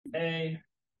A.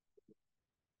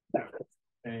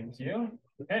 Thank you.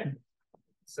 Okay.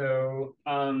 So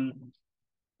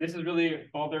this is really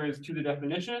all there is to the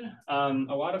definition.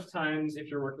 A lot of times, if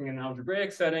you're working in an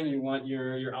algebraic setting, you want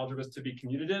your algebras to be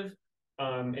commutative,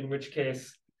 in which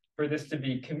case, for this to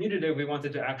be commutative, we want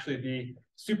it to actually be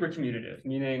supercommutative,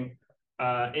 meaning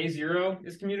A0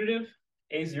 is commutative,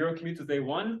 A0 commutes with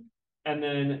A1, and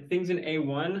then things in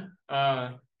A1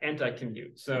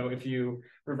 anti-commute. So if you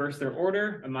reverse their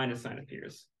order, a minus sign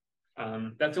appears.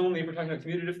 That's only if we're talking about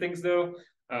commutative things, though.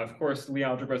 Of course, Lie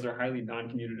algebras are highly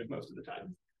non-commutative most of the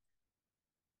time.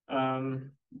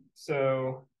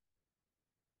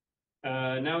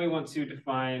 Now we want to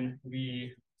define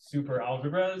the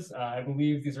superalgebras. I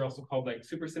believe these are also called like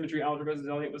supersymmetry algebras, as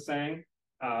Elliot was saying.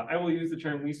 I will use the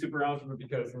term Lie superalgebra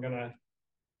because I'm going to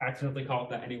accidentally call it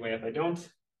that anyway if I don't.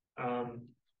 I'm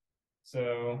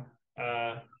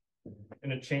going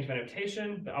to change my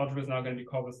notation. The algebra is now going to be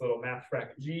called this little math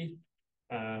frac G.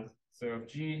 So if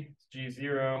G is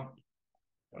G0,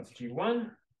 that's G1,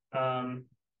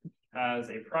 has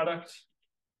a product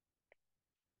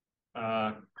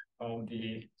called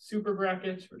the super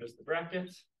bracket, or just the bracket,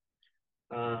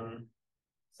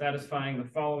 satisfying the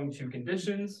following two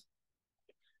conditions.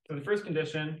 So the first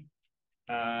condition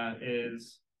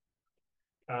is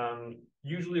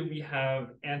usually we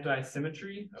have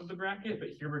anti-symmetry of the bracket, but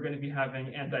here we're going to be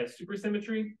having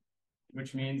anti-supersymmetry,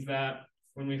 which means that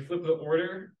when we flip the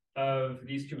order of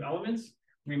these two elements,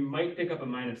 we might pick up a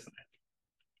minus sign.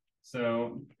 So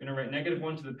I'm going to write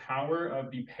 -1 to the power of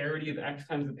the parity of x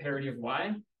times the parity of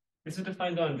y. This is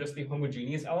defined on just the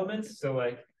homogeneous elements, so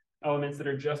like elements that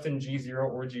are just in G0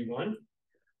 or G1.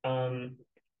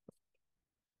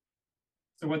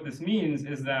 So what this means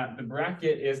is that the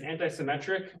bracket is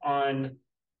anti-symmetric on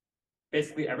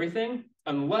basically everything,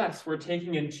 unless we're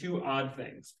taking in two odd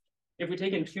things. If we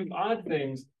take in two odd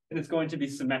things, then it's going to be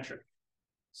symmetric.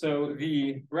 So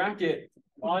the bracket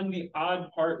on the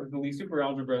odd part of the Lie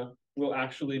superalgebra will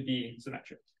actually be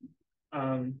symmetric.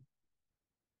 So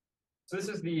this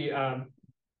is the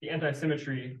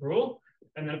anti-symmetry rule.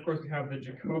 And then, of course, we have the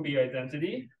Jacobi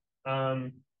identity,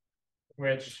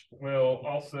 which will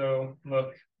also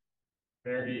look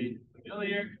very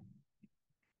familiar.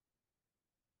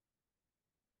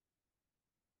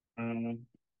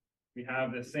 We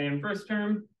have the same first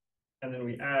term, and then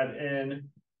we add in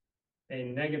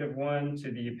a -1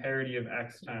 to the parity of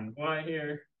x times y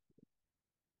here.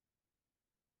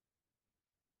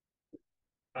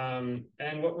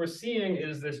 And what we're seeing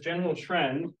is this general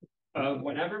trend of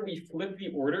whenever we flip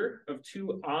the order of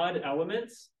two odd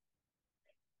elements,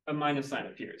 a minus sign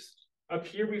appears. Up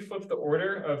here, we flip the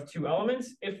order of two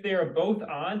elements. If they are both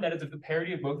odd, that is, if the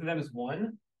parity of both of them is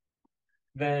 1,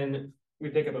 then we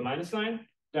pick up a minus sign.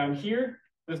 Down here,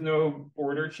 there's no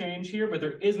order change here, but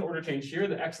there is an order change here.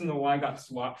 The x and the y got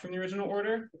swapped from the original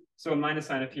order, so a minus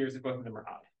sign appears if both of them are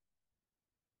odd.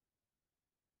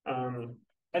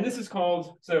 And this is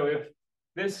called, so if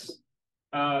this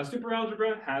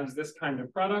superalgebra has this kind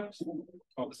of product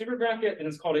called the super bracket, and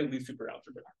it's called a Lie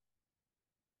superalgebra.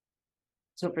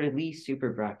 So for the Lie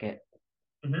super bracket,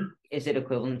 is it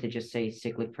equivalent to just say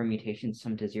cyclic permutations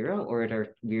sum to 0, or are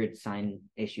there weird sign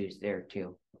issues there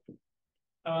too?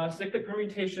 Cyclic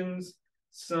permutations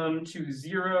sum to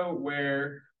 0,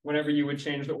 where whenever you would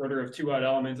change the order of two odd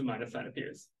elements, a minus sign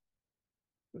appears.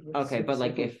 Okay, but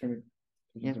like if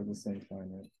yeah, the same time,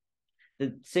 right?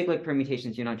 The cyclic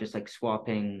permutations, you're not just like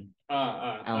swapping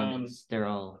elements; they're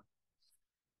all.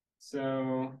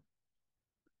 So.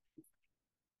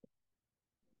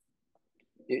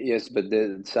 Yes, but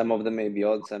some of them may be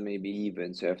odd, some may be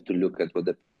even. So you have to look at what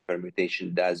the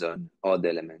permutation does on odd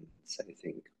elements, I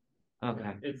think.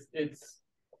 Okay.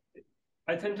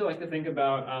 I tend to like to think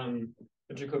about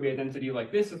the Jacobi identity like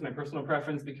this is my personal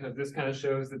preference, because this kind of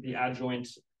shows that the adjoint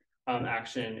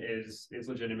action is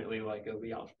legitimately like a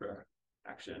Lie algebra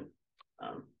action.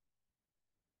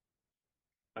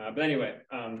 But anyway,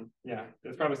 yeah,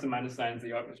 there's probably some minus signs that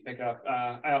you have to pick up.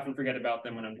 I often forget about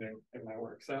them when I'm doing my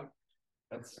work, so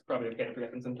that's probably okay to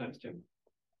forget them sometimes too.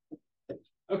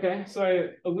 Okay, so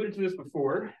I alluded to this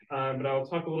before, but I'll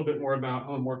talk a little bit more about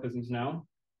homomorphisms now.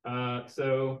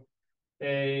 So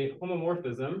a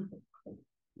homomorphism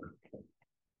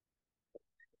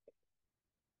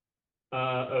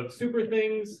of super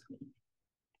things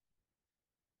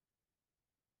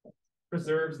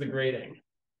preserves the grading.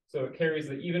 So it carries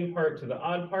the even part to the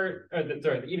odd part,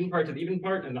 the even part to the even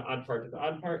part and the odd part to the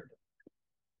odd part.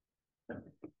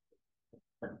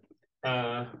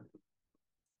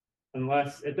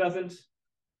 Unless it doesn't.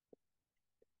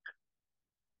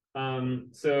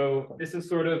 So this is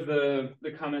sort of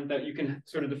the comment that you can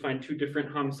sort of define two different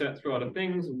Hom sets for a lot of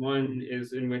things. One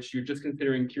is in which you're just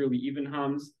considering purely even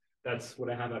Homs. That's what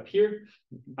I have up here.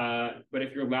 But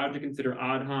if you're allowed to consider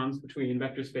odd Homs between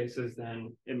vector spaces,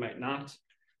 then it might not.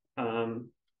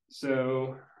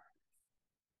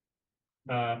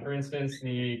 For instance,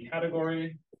 the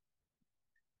category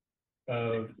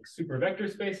of super vector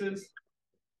spaces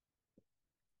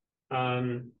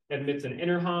admits an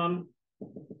inner Hom.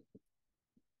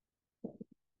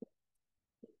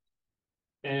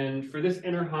 And for this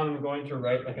inner Hom, I'm going to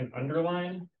write like an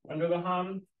underline under the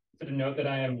Hom to denote that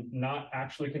I am not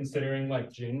actually considering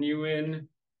like genuine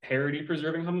parity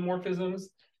preserving homomorphisms,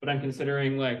 but I'm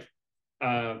considering like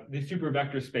the super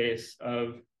vector space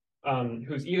of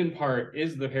whose even part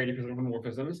is the parity preserving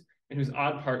homomorphisms and whose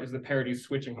odd part is the parity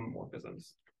switching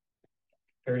homomorphisms,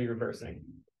 parity reversing.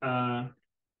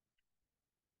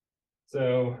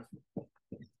 So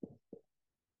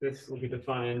this will be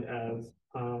defined as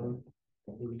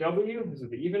W, this is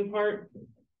the even part,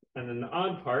 and then the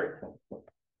odd part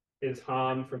is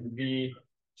Hom from V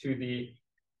to the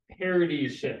parity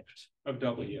shift of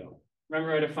W.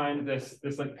 Remember I defined this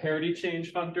like parity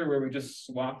change functor where we just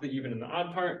swap the even and the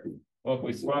odd part. Well, if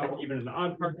we swap the even and the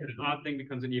odd part, then an odd thing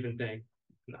becomes an even thing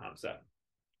in the Hom set.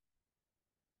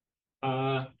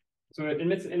 So it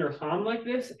admits an inner Hom like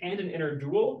this and an inner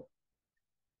dual,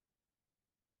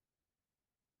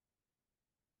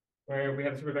 where we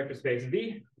have a super vector space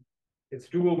V. Its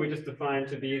dual we just defined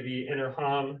to be the inner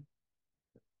Hom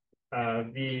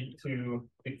V to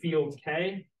the field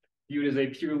K, viewed as a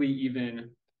purely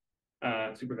even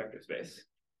super vector space.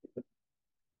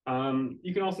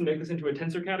 You can also make this into a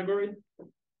tensor category.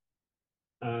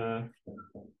 Via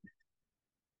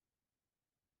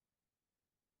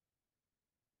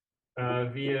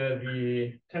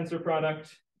the tensor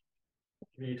product,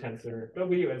 the tensor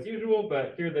W as usual,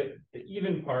 but here the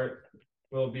even part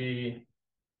will be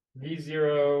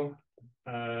V0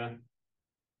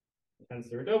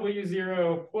 tensor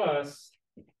W0 plus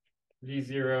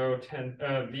V1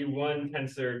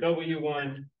 tensor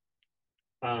W1.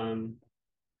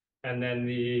 And then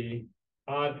the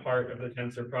odd part of the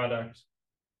tensor product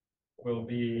will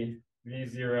be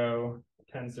V0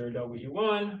 tensor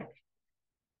W1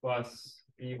 plus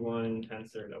V1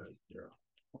 tensor W0.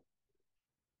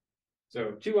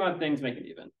 So two odd things make it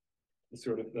even. It's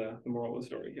sort of the moral of the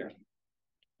story here.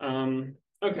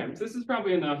 Okay, so this is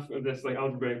probably enough of this like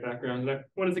algebraic background. I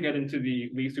wanted to get into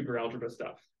the Lie superalgebra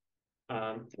stuff,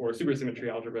 or supersymmetry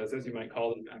algebras, as you might call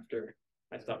them after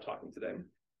I stop talking today.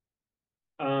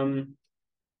 One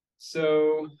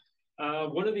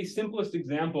of the simplest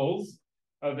examples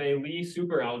of a Lie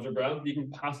superalgebra you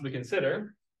can possibly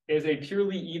consider is a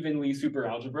purely even Lie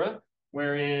superalgebra,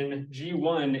 wherein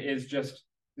G1 is just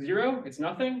 0, it's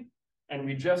nothing, and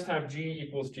we just have G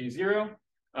equals G0.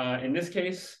 In this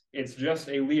case, it's just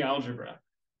a Lie algebra,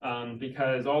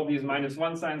 because all these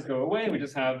 -1 signs go away. We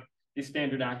just have the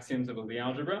standard axioms of a Lie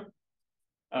algebra.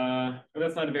 But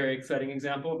that's not a very exciting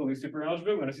example of the Lie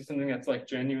superalgebra. We want to see something that's like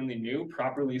genuinely new,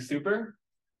 properly super.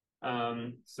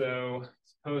 So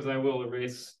suppose I will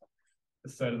erase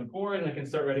this side of the board and I can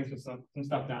start writing some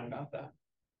stuff down about that. Are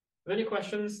there any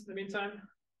questions in the meantime?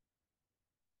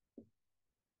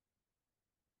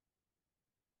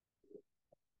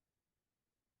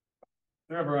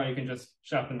 Wherever you can just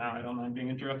shout them out. I don't mind being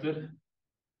interrupted.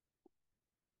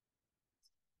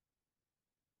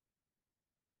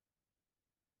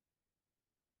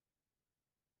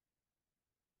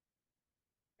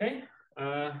 Okay,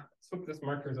 let's hope this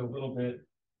marker is a little bit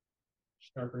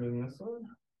sharper than this one.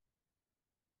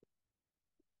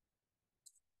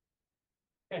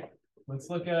 Okay, let's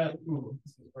look at,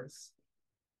 this is worse.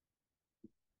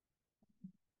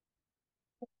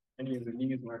 Any of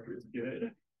these markers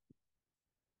good?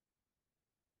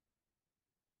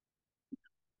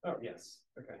 Oh, yes,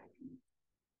 okay.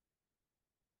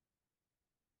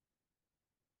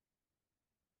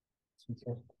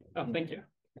 Oh, thank you.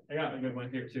 I got a good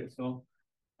one here too, so I'll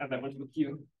add that one to the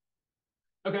queue.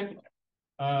 Okay,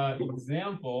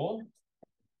 example.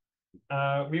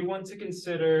 We want to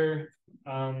consider,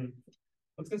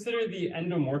 let's consider the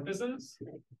endomorphisms.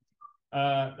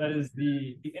 That is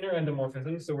the inner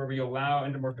endomorphisms, so where we allow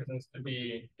endomorphisms to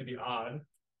be odd,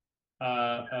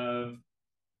 of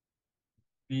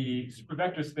the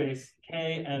supervector space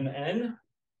KMN.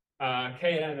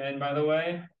 KMN, by the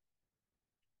way,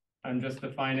 I'm just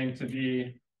defining to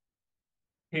be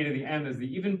K to the M is the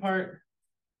even part,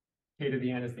 K to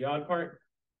the N is the odd part.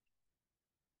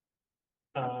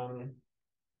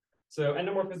 So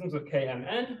endomorphisms of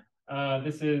KMN.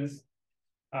 This is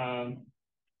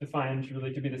defined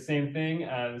really to be the same thing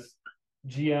as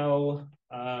GL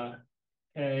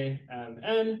K M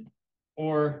N,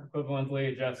 or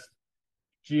equivalently just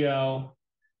GL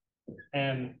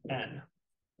M N.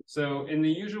 So in the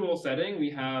usual setting, we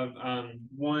have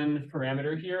one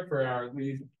parameter here for our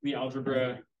Lie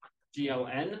algebra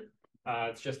GLN.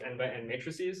 It's just n by n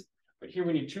matrices. But here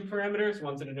we need two parameters,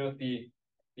 one to denote the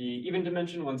even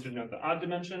dimension, one to denote the odd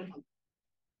dimension.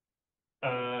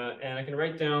 And I can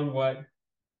write down what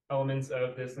elements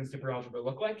of this Lie superalgebra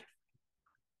look like.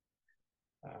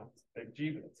 It's big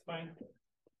G, but it's fine.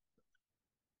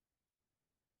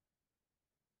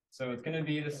 So it's going to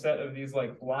be the set of these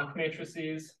like block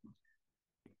matrices,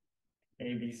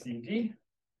 A, B, C, D,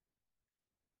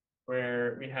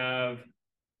 where we have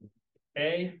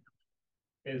A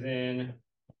is in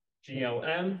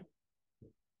GLM,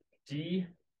 D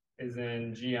is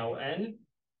in GLN.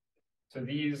 So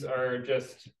these are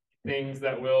just things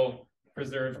that will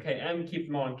preserve Km, keep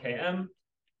them all in Km.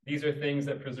 These are things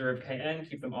that preserve Kn,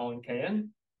 keep them all in Kn.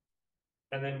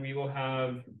 And then we will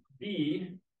have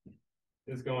B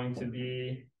is going to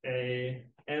be a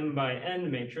m by n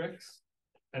matrix,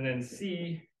 and then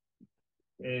C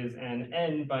is an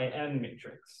n by m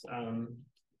matrix.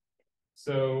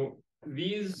 So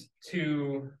these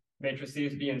two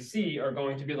matrices, B and C, are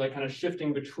going to be like kind of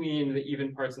shifting between the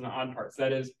even parts and the odd parts.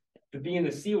 That is, the B and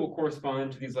the C will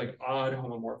correspond to these like odd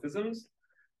homomorphisms.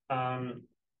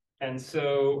 And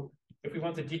so if we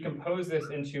want to decompose this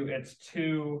into its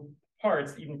two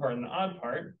parts, the even part and the odd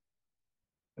part,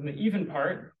 then the even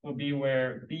part will be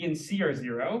where B and C are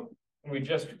 0, and we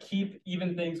just keep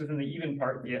even things within the even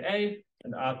part via A,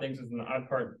 and odd things within the odd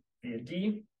part via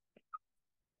D.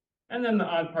 And then the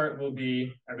odd part will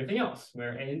be everything else,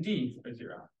 where A and D are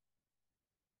 0.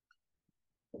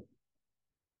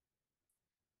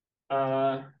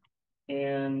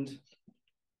 And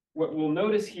what we'll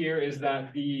notice here is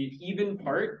that the even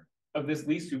part of this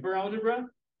Lie superalgebra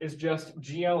is just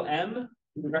GLM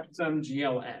direct sum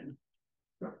GLN.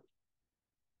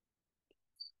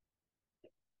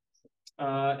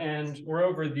 And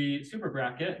moreover, the super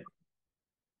bracket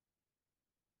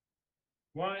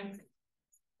Y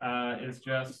is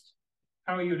just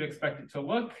how you'd expect it to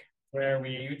look, where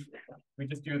we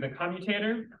just do the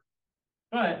commutator.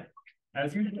 But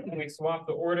as usual, when we swap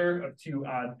the order of two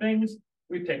odd things,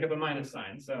 we pick up a minus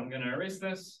sign. So I'm going to erase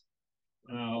this,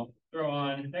 and I'll throw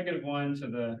on -1 to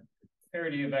the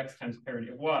parity of x times parity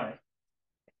of y,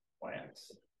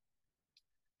 yx.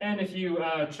 And if you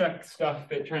check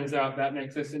stuff, it turns out that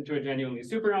makes this into a genuinely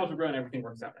superalgebra, and everything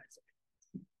works out nicely.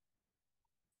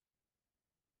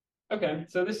 Okay,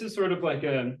 so this is sort of like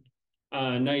a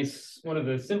nice, one of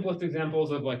the simplest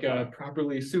examples of like a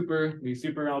properly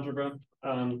superalgebra.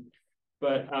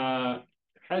 But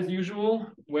as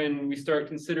usual, when we start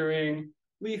considering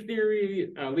Lie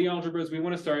theory, Lie algebras, we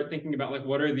want to start thinking about like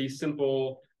what are the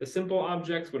simple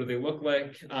objects? What do they look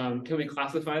like? Can we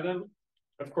classify them?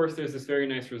 Of course, there's this very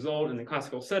nice result in the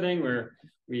classical setting where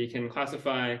we can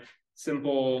classify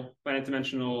simple finite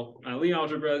dimensional Lie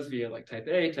algebras via like type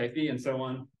A, type B, and so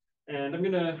on. And I'm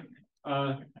going to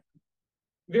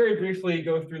very briefly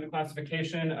go through the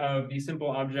classification of the simple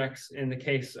objects in the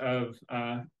case of,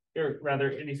 or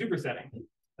rather in a supersetting,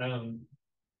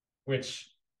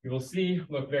 which you will see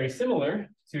look very similar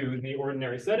to the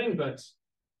ordinary setting, but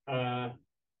are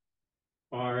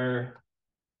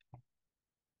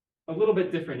a little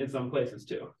bit different in some places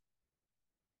too.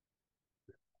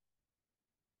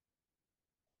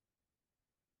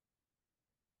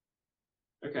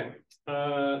 Okay,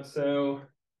 so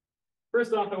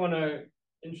first off, I want to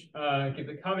give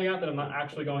the caveat that I'm not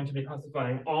actually going to be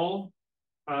classifying all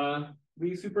Lie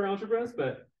superalgebras,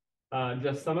 but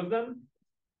just some of them.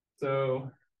 So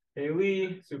a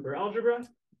Lie superalgebra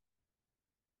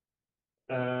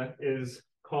is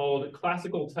called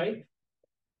classical type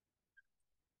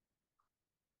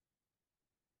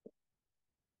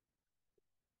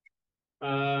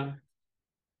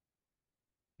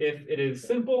if it is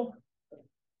simple,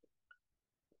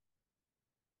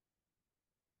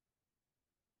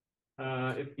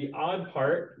 if the odd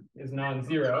part is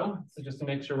non-zero, so just to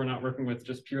make sure we're not working with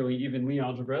just purely even Lie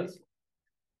algebras,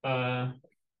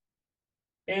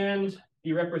 and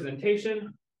the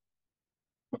representation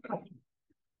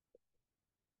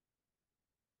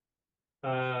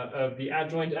of the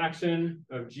adjoint action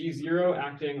of G0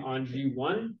 acting on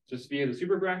G1, just via the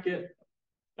super bracket,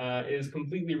 is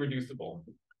completely reducible.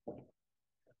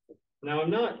 Now,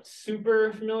 I'm not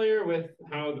super familiar with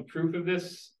how the proof of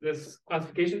this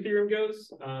classification theorem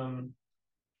goes.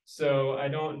 So I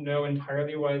don't know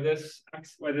entirely why this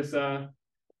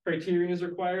criteria is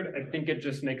required. I think it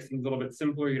just makes things a little bit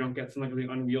simpler. You don't get some like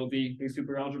really unwieldy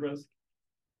superalgebras.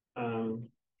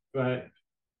 But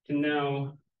can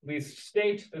now at least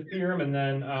state the theorem, and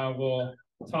then we'll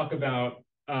talk about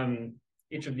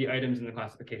each of the items in the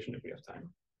classification if we have time.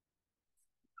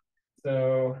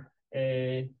 So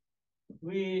a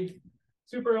Lie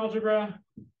superalgebra,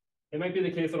 it might be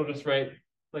the case it'll just write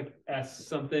like S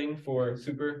something for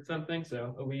super something.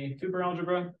 So a Lie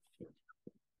superalgebra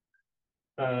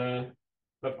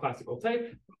of classical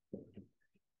type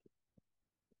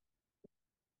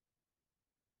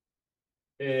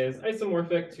is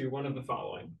isomorphic to one of the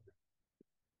following.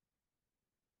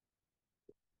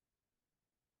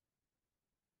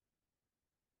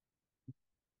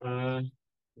 In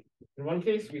one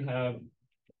case, we have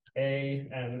A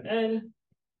and N.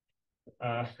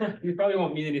 You probably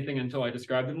won't mean anything until I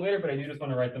describe them later, but I do just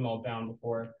want to write them all down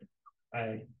before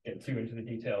I get too into the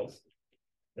details.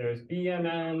 There's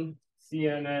BMN,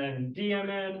 CMN,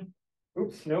 DMN.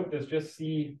 Oops, nope, there's just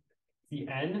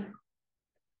CN.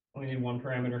 Only need one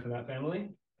parameter for that family.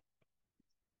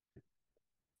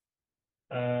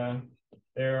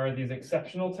 There are these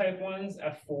exceptional type ones,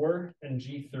 F4 and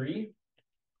G3.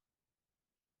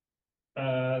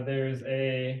 There's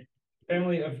a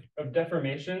family of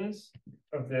deformations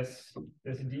of this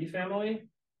D family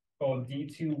called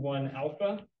D21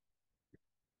 alpha.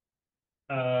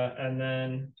 And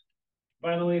then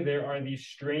finally, there are these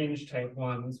strange type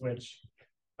ones, which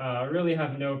really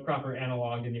have no proper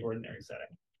analog in the ordinary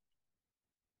setting.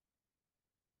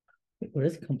 What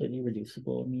does completely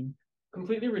reducible mean?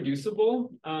 Completely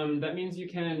reducible, that means you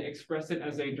can express it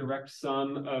as a direct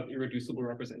sum of irreducible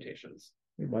representations.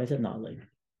 Why is it not like,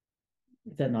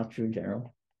 is that not true in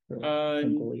general? For like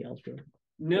simple algebra?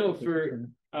 No, for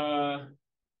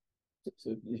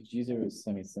So if G0 is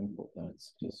semi-simple, then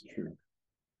it's just true.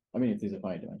 I mean, if there's a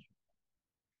finite dimension.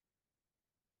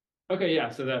 okay, yeah,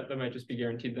 so that might just be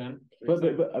guaranteed then. But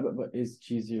is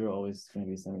G0 always going to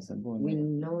be semi-simple? We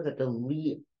know that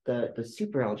the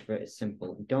superalgebra is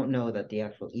simple. We don't know that the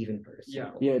actual even part is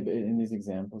simple. Yeah, but in these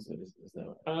examples, is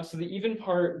that so the even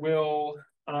part will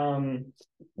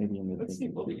maybe in the let's see,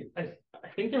 I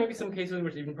think there might be some cases in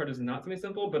which the even part is not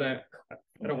semi-simple, but I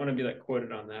don't want to be like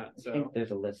quoted on that. So I think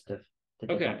there's a list of the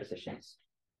decompositions.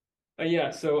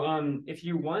 Yeah, so if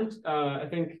you want, I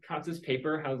think Katz's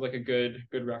paper has like a good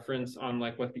reference on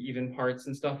like what the even parts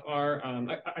and stuff are.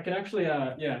 I can actually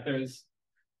I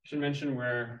should mention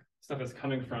where stuff is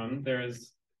coming from.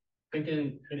 There's, I think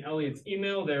in Elliot's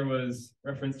email there was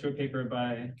reference to a paper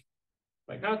by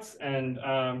Katz, and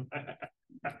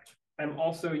I'm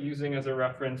also using as a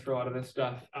reference for a lot of this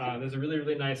stuff. There's a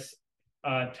really nice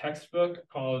textbook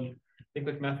called, I think,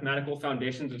 like Mathematical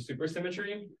Foundations of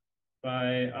Supersymmetry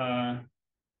by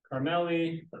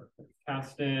Carmelli,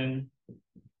 Kasten,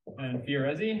 and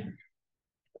Fiorezzi.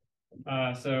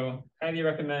 So highly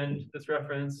recommend this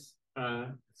reference.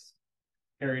 It's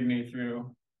carried me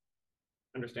through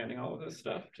understanding all of this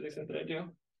stuff to the extent that I do.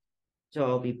 So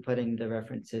I'll be putting the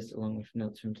references along with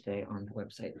notes from today on the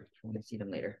website if you want to see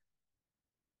them later.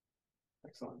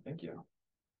 Excellent, thank you.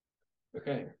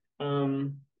 Okay,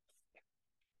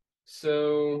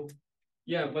 so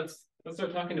yeah, let's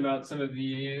start talking about some of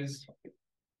these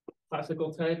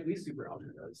classical type Lie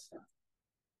superalgebras.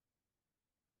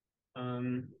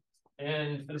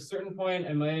 And at a certain point,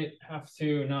 I might have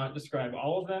to not describe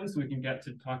all of them so we can get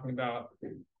to talking about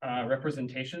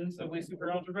representations of Lie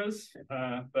superalgebras.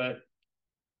 But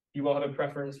if you all have a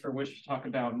preference for which to talk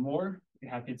about more, I'd be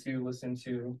happy to listen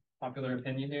to popular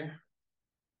opinion here.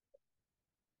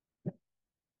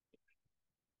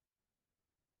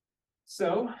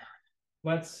 So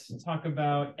let's talk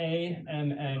about A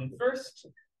and N first.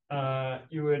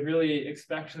 You would really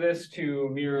expect this to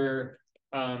mirror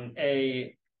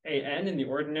AN in the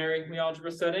ordinary Lie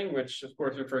algebra setting, which of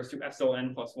course refers to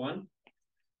SLN plus 1.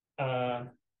 In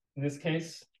this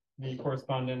case, the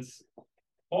correspondence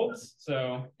holds.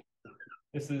 So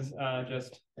this is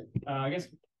just, I guess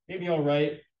maybe I'll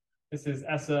write, this is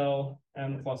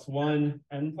SLN plus 1,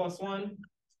 N plus 1.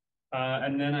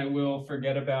 And then I will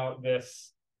forget about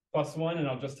this plus 1, and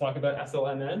I'll just talk about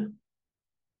SLMN.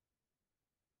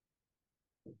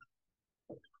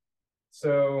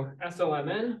 So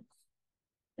SLMN,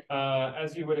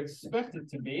 as you would expect it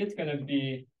to be, it's going to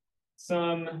be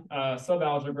some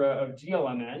subalgebra of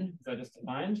GLMN, as I just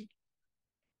defined.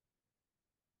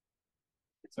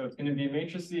 So it's going to be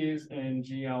matrices in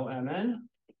GLMN,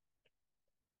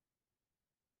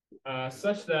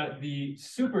 such that the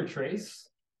supertrace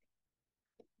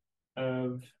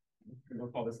of, we'll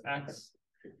call this X,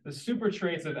 the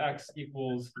supertrace of X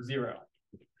equals 0.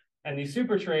 And the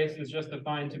supertrace is just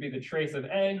defined to be the trace of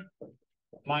A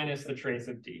minus the trace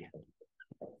of D.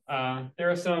 There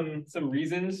are some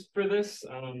reasons for this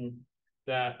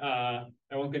that I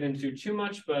won't get into too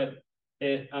much, but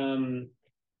it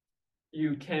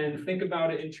you can think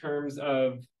about it in terms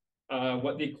of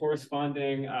what the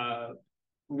corresponding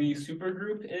Lie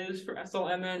supergroup is for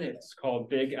SLMN. It's called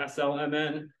big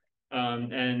SLMN,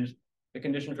 and the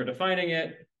condition for defining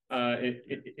it,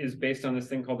 it is based on this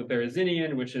thing called the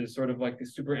Berezinian, which is sort of like the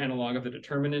super analog of the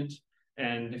determinant.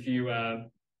 And if you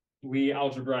Lie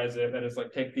algebraize it, that is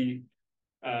like take the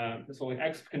this whole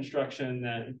X construction,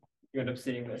 then you end up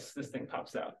seeing this thing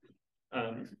pops out.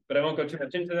 But I won't go too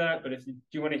much into that. But if you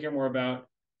do want to hear more about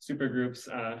supergroups,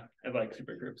 I like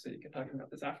supergroups, so you can talk about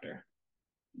this after.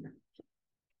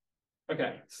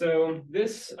 Okay, so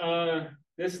this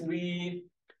this Lie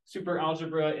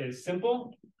superalgebra is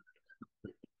simple.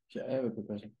 I have a quick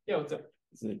question. Yeah, what's up?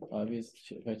 Is it obvious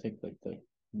if I take like the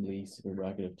Lie super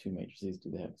bracket of two matrices, do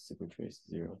they have super trace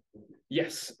 0?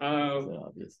 Yes. Is that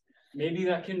obvious? Maybe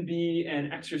that can be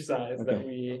an exercise that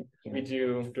we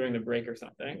do during the break or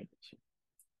something.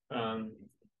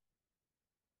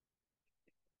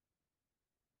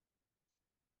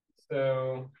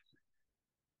 So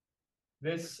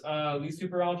this Lie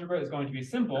superalgebra is going to be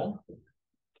simple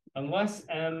unless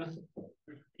m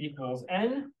equals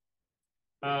n,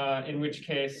 in which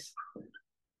case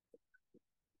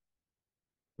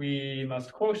we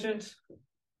must quotient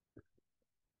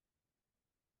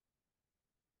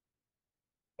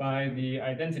by the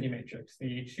identity matrix,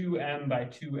 the 2m by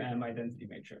 2m identity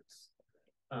matrix.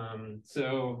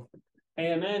 So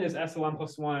AMN is SLM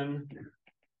plus 1,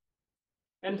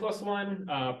 n plus 1,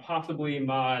 possibly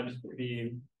mod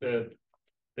the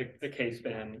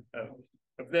K-span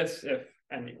of this if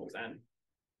n equals n.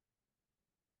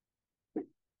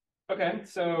 Okay,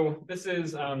 so this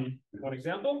is one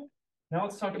example. Now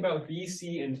let's talk about B,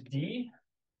 C, and D.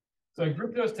 So I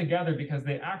grouped those together because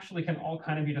they actually can all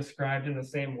kind of be described in the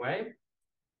same way.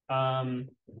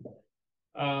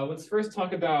 Let's first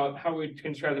talk about how we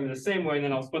can describe them in the same way, and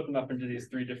then I'll split them up into these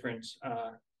three different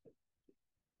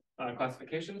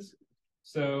classifications.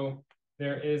 So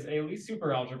there is a Lie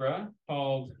superalgebra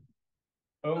called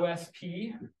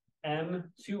OSP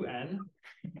M2N,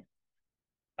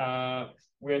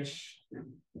 which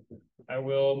I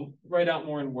will write out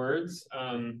more in words.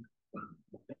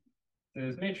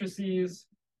 There's matrices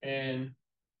in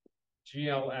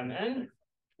GLMN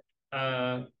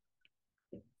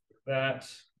that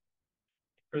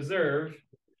preserve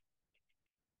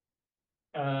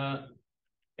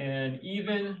an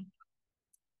even,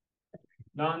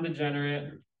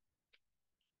 non-degenerate,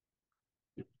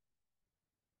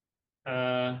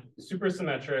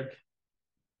 supersymmetric,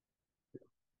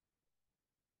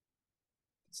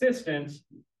 consistent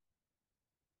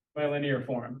bilinear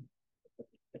form.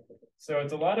 So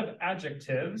it's a lot of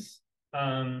adjectives.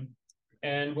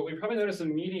 And what we probably notice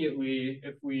immediately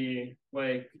if we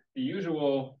like the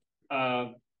usual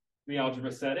the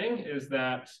algebra setting is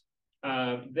that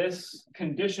this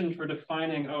condition for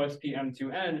defining OSP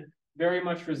M2N very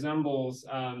much resembles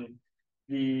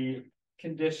the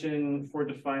condition for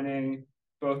defining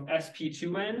both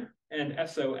SP2N and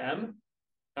SOM,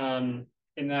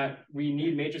 in that we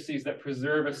need matrices that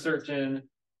preserve a certain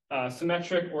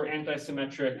symmetric or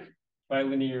anti-symmetric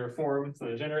bilinear form, so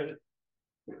degenerate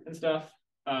and stuff.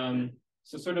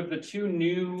 So sort of the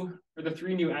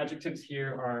three new adjectives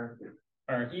here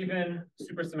are even,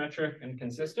 supersymmetric, and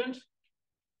consistent.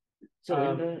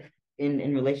 So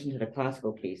in relation to the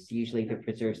classical case, usually if it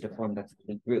preserves the form that's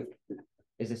the group,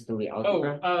 is this the Lie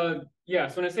algebra? Yeah.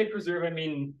 So when I say preserve, I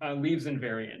mean leaves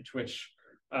invariant, which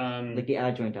like the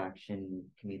adjoint action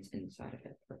commutes inside of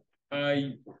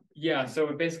it. Yeah. So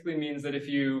it basically means that if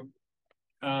you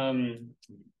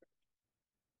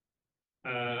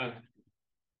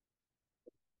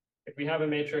if we have a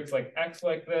matrix like X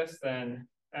like this, then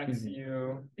X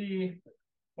U B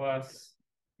plus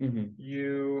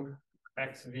U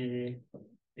X V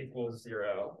equals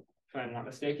 0, if I'm not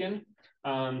mistaken.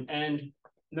 And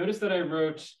notice that I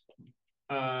wrote,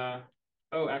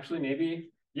 actually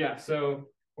maybe, yeah. So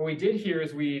what we did here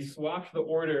is we swapped the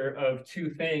order of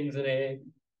two things in a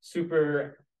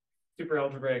super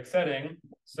algebraic setting.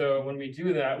 So when we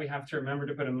do that, we have to remember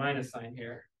to put a minus sign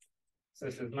here. So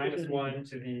this is -1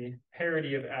 to the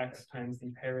parity of X times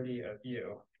the parity of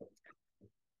U.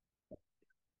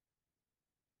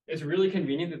 It's really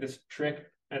convenient that this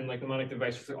trick and like the mnemonic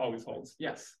device always holds.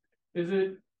 Yes.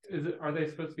 Are they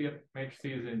supposed to be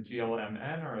matrices in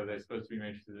GLMN, or are they supposed to be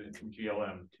matrices in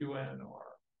GLM2N,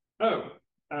 or?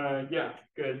 Yeah,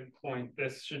 good point.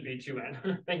 This should be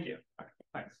 2N. Thank you.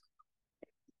 Thanks.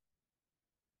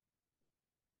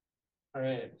 All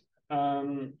right.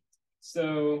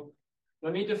 So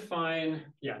let me define,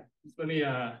 let me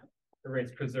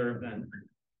erase preserve then.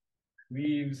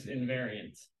 Leaves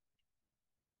invariant.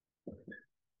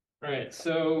 All right,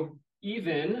 so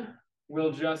even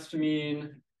will just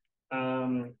mean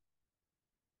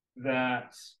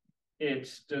that it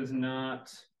does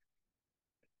not,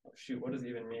 oh shoot, what does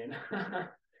even mean?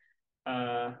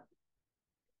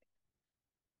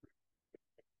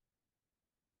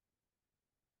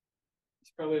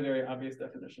 It's probably a very obvious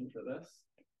definition for this.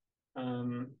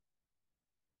 I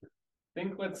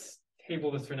think let's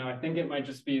table this for now. I think it might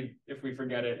just be, if we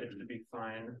forget it, it should be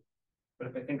fine. But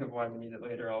if I think of why we need it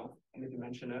later, I'll maybe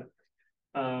mention it.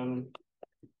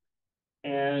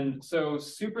 And so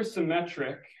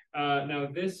supersymmetric, now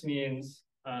this means,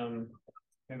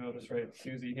 maybe I'll just write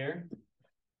Susie here,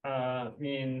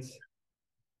 means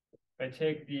if I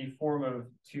take the form of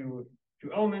two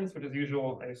elements, which is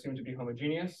usual, I assume to be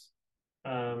homogeneous,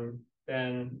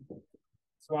 then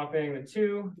swapping the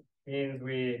two means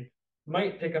we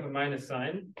might pick up a minus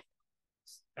sign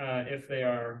if they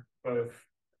are both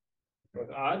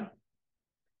odd.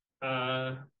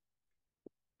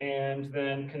 And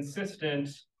then consistent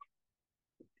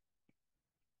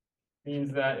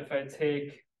means that if I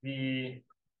take the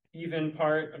even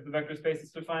part of the vector space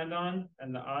it's defined on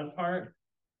and the odd part,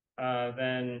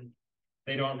 then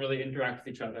they don't really interact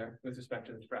with each other with respect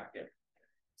to this bracket.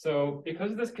 So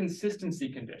because of this consistency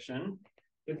condition,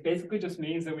 it basically just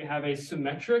means that we have a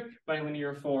symmetric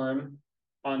bilinear form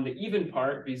on the even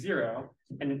part, V0,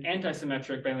 and an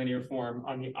anti-symmetric bilinear form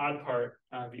on the odd part,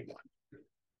 V1.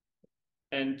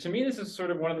 And to me, this is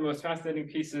sort of one of the most fascinating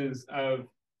pieces of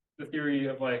the theory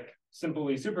of like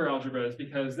simply superalgebras,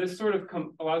 because this sort of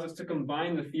allows us to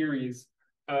combine the theories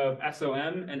of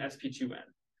SOM and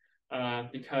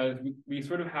SP2N, because we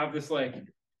sort of have this like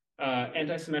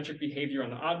anti-symmetric behavior on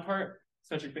the odd part,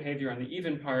 symmetric behavior on the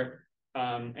even part,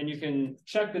 and you can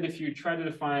check that if you try to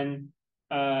define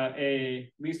a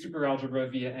Lie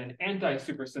superalgebra via an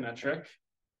anti-supersymmetric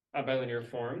bilinear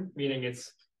form, meaning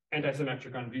it's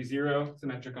anti-symmetric on V0,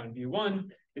 symmetric on V1,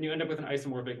 then you end up with an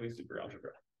isomorphic Lie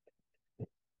superalgebra.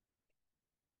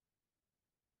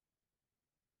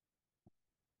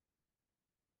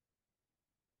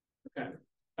 Okay,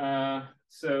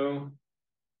 so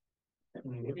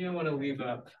maybe I want to leave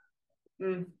up,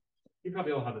 you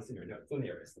probably all have this in your notes. Let me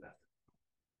erase that.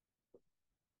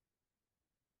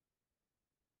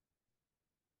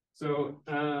 So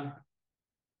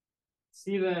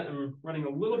see that I'm running a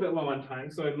little bit low on time,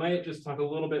 so I might just talk a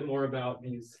little bit more about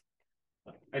these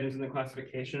items in the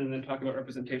classification and then talk about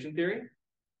representation theory.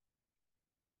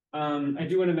 I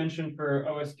do want to mention for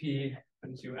OSP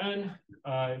M2N,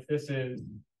 if this is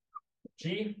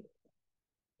G,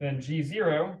 then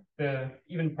G0, the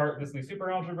even part of this Lie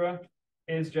superalgebra,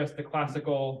 is just the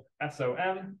classical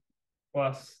SOM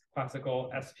plus classical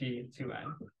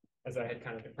SP2N, as I had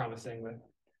kind of been promising with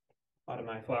a lot of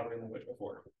my flowering language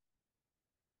before.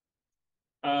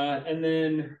 And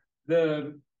then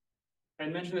I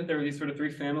mentioned that there are these sort of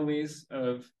three families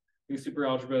of these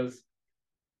superalgebras,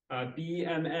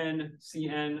 BMN,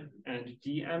 CN, and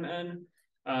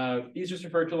DMN. These just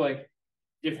refer to like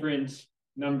different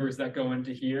numbers that go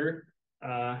into here.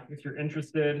 If you're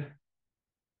interested,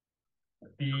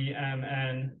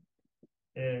 BMN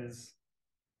is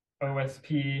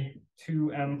OSP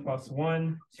 2m plus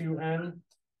 1, 2n.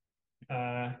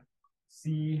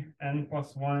 CN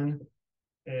plus 1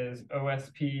 is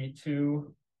OSP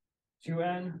 2,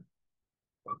 2n.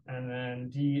 And then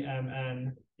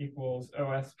DMN equals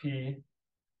OSP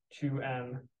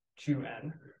 2m,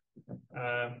 2n.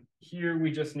 Here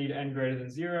we just need n greater than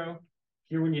 0.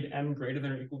 Here we need m greater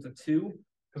than or equal to 2,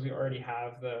 because we already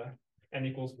have the n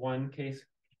equals 1 case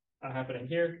happening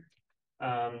here.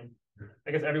 I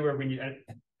guess everywhere we need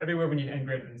n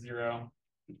greater than 0,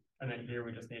 and then here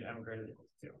we just need m greater than or equal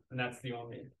to 2, and that's the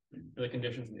only really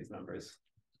conditions in these numbers.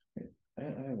 I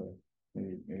have a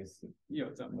maybe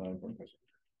what's up? Not important question.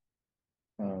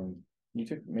 You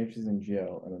took matrices in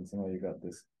GL, and then somehow you got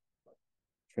this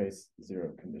trace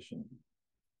 0 condition.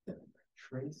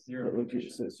 Trace 0. Look,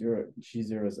 so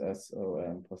G0 is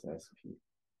SOM plus SP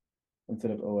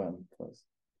instead of OM plus.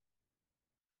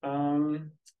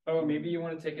 Oh, maybe you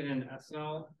want to take it in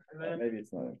SL. Maybe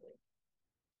it's not.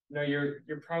 No,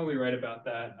 you're probably right about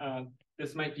that.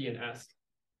 This might be an S.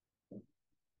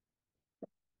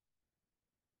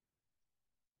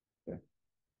 Okay.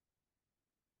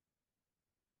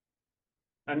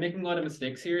 I'm making a lot of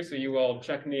mistakes here, so you all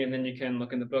check me, and then you can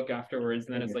look in the book afterwards,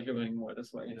 and then it's like you're learning more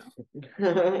this way, you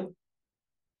know.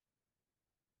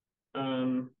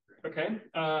 Okay.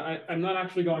 I'm not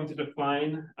actually going to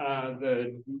define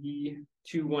the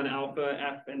D21 alpha,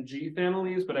 F, and G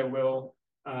families, but I will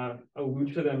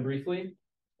allude to them briefly.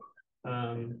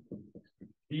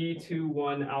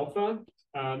 D21 alpha,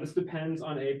 this depends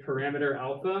on a parameter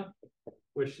alpha,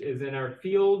 which is in our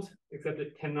field, except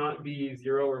it cannot be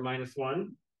 0 or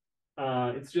 -1.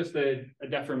 It's just a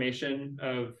deformation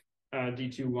of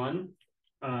D21.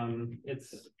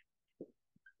 It's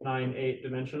 9-8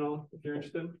 dimensional, if you're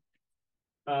interested.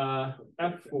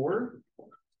 F4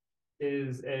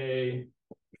 is a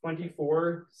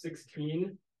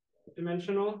 24-16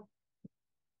 dimensional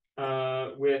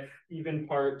with even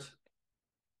part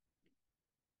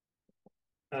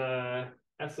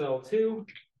SL2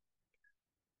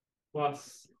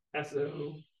 plus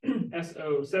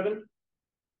SO7.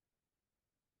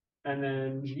 And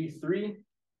then G3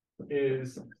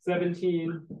 is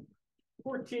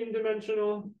 17-14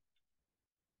 dimensional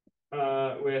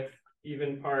with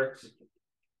even part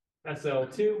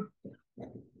SL2,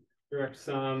 direct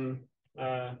sum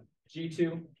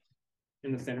G2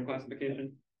 in the standard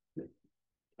classification.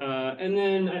 And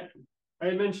then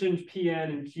I mentioned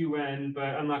Pn and Qn,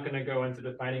 but I'm not going to go into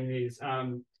defining these.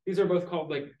 These are both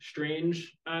called like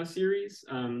strange series.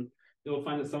 You'll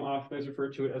find that some authors refer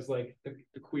to it as like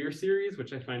the queer series,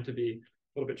 which I find to be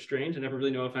a little bit strange. I never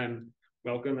really know if I'm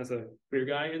welcome as a queer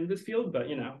guy in this field, but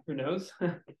you know, who knows?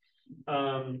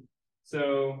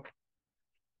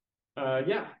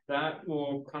 Yeah, that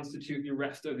will constitute the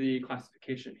rest of the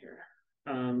classification here.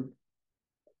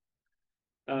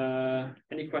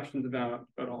 Any questions about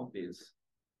all of these?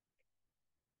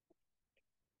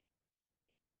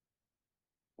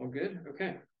 All good?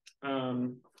 Okay.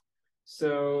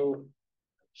 So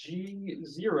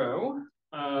G0,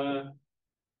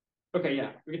 okay,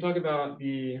 yeah, we can talk about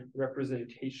the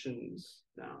representations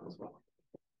now as well.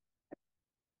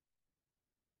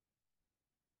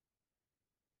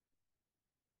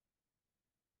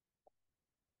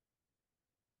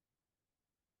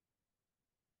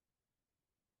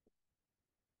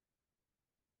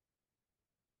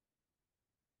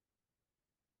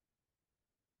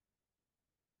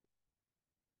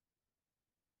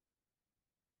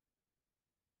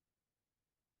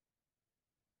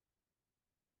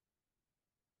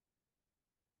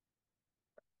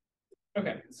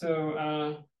 Okay, so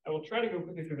I will try to go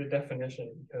quickly through the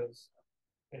definition because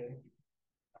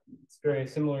it's very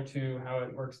similar to how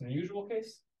it works in the usual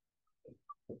case.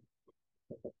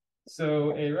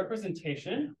 So a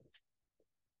representation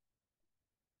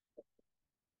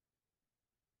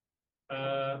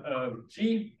of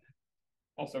G,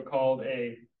 also called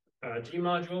a G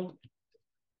module,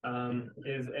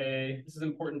 this is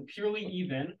important, purely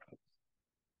even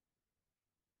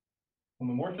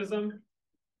homomorphism,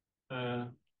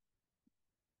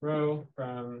 rho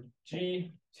from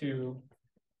G to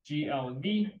GL and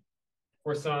V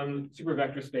for some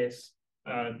supervector space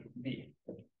V.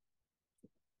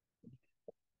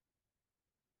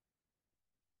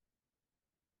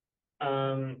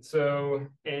 So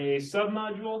a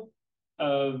submodule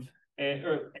of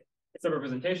or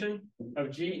subrepresentation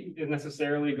of G is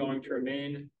necessarily going to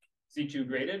remain C2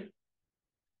 graded.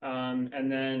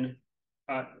 And then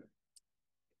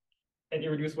an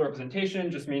irreducible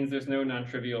representation just means there's no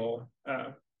non-trivial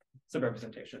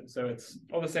subrepresentation. So it's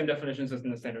all the same definitions as in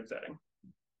the standard setting.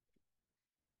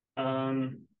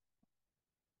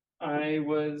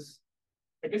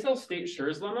 I guess I'll state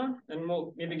Schur's lemma, and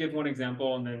we'll maybe give one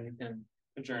example, and then we can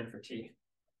adjourn for tea.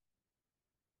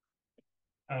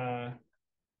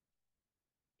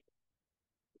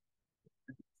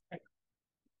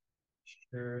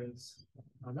 Schur's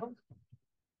lemma.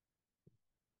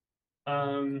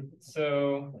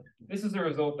 So this is a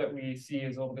result that we see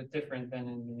is a little bit different than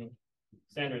in the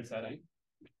standard setting.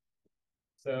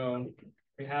 So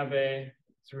we have a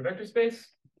super vector space,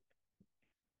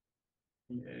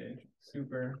 a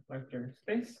super vector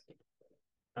space,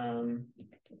 and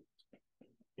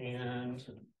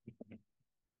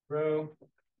rho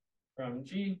from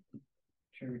G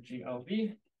to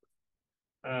GLV,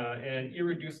 an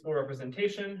irreducible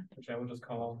representation, which I will just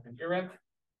call an irrep.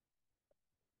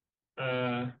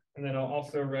 And then I'll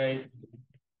also write,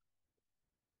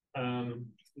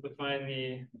 define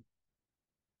the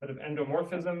sort of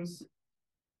endomorphisms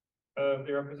of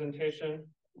the representation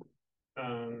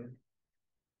to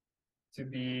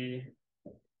be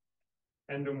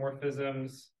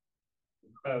endomorphisms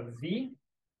of V,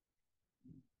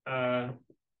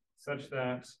 such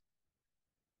that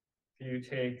if you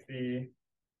take the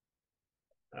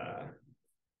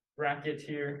bracket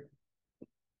here,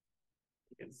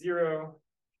 it's 0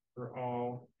 for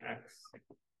all X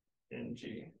in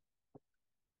G.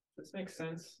 This makes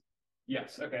sense.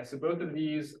 Yes. Okay. So both of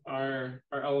these are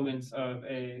elements of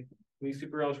a least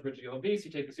superalgebra GLB. So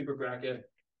you take the super bracket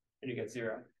and you get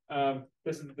 0.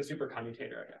 This is the super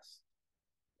commutator, I guess.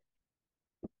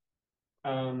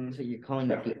 So you're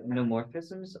calling it the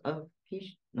endomorphisms of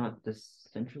P, not the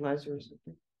centralizer or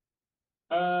something?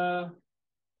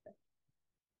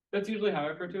 That's usually how I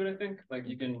refer to it, I think. Like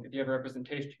you can, if you have a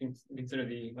representation, you can consider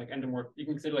the like endomorph, you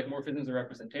can consider like morphisms or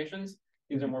representations.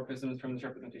 These are morphisms from this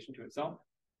representation to itself.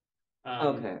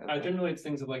 Okay. Generally it's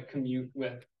things that like commute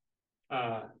with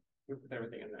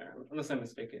everything in there, unless I'm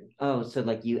mistaken. Oh, so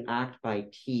like you act by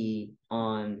T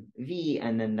on V,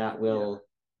 and then that will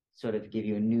sort of give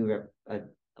you a new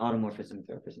automorphism with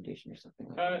representation or something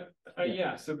like that.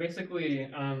 Yeah. So basically,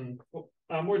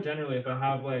 more generally, if I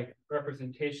have like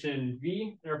representation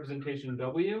V and representation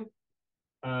W,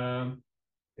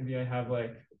 maybe I have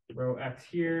like row X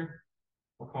here.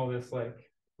 We'll call this like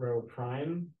row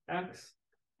prime X.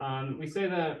 We say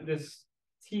that this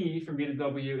T from V to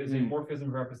W is a morphism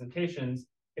of representations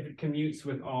if it commutes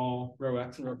with all row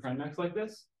X and row prime X like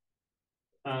this.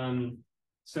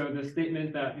 So the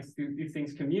statement that these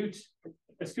things commute,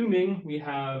 assuming we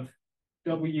have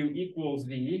W equals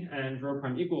V and rho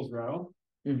prime equals rho,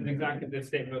 is exactly the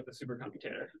statement of the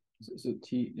supercommutator. So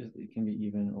T it can be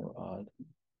even or odd.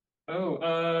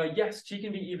 Oh, yes, T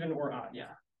can be even or odd,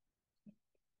 yeah.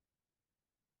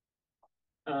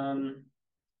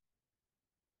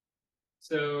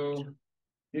 So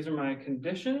these are my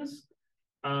conditions.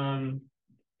 And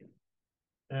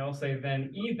I will say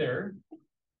then either,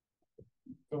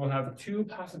 so we'll have two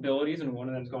possibilities and one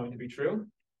of them is going to be true.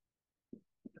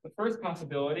 The first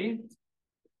possibility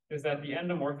is that the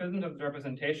endomorphisms of the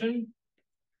representation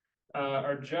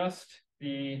are just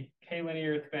the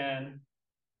k-linear span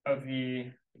of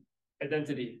the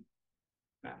identity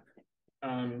map.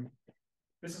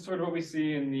 This is sort of what we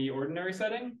see in the ordinary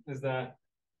setting, is that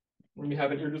when you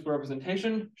have an irreducible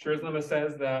representation, Schur's lemma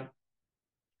says that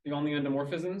the only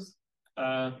endomorphisms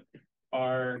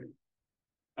are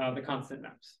the constant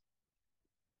maps.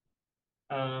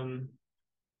 The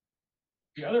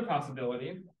other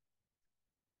possibility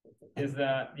is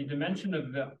that the dimension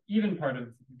of the even part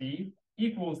of V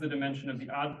equals the dimension of the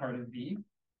odd part of V,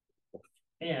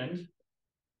 and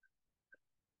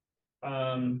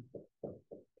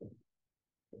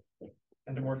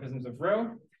endomorphisms of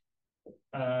rho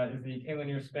is the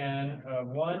k-linear span of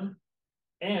 1,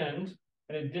 and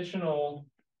an additional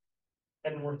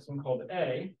endomorphism called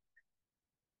A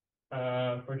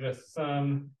for just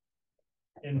some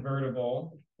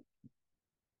invertible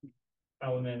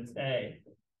elements A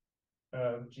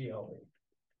of GLB.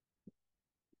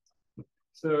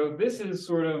 So this is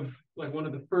sort of like one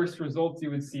of the first results you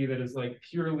would see that is like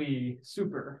purely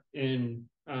super in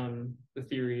the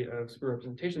theory of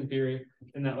superrepresentation theory,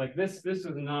 and that like this does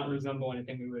not resemble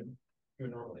anything we would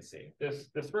normally see. This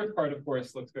first part, of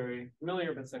course, looks very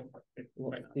familiar, but the second part,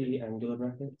 what's the angular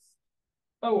brackets?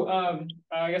 Oh,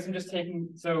 I guess I'm just taking,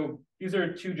 so these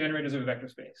are two generators of a vector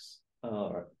space.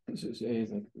 So A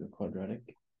is like the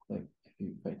quadratic. Like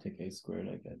if I take A squared,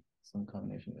 I get some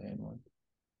combination of A and 1.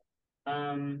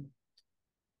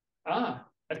 I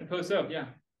suppose so, yeah.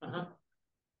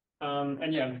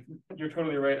 And yeah, you're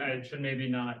totally right. I should maybe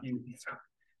not use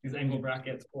these angle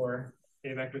brackets for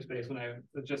a vector space when I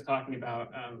was just talking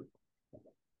about.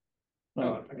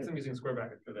 I guess I'm using square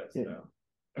brackets for this. Yeah. So.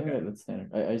 Okay. Yeah, that's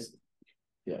standard.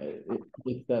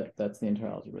 If that's the entire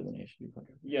algebra, then A should be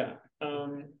quadratic. Yeah.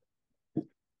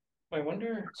 I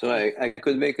wonder. So I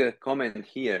could make a comment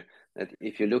here that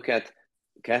if you look at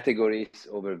categories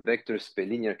over vector space,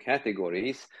 linear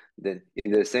categories, then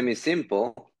if they're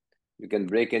semi-simple, you can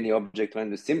break any object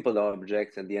into simple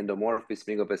objects, and the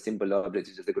endomorphism of a simple object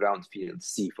is just a ground field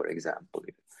C, for example.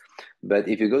 But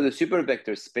if you go to super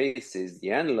vector spaces,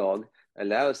 the analog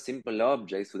allows simple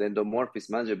objects with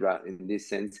endomorphism algebra, in this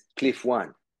sense, Cliff 1.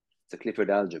 It's a Clifford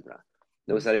algebra.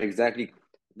 Those are exactly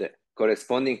the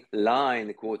corresponding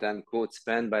line, quote unquote,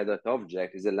 spanned by that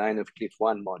object is a line of Cliff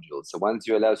 1 module. So once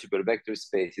you allow super vector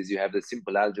spaces, you have the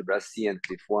simple algebra C and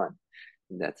Cliff 1.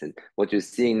 In that sense, what you're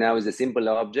seeing now is a simple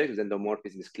object with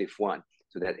endomorphism is Cliff 1.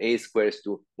 So that A squares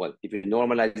to, well, if you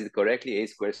normalize it correctly, A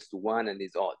squares to 1 and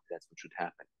is odd. That's what should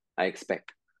happen, I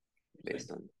expect,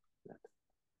 based on that.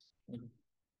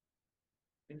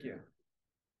 Thank you.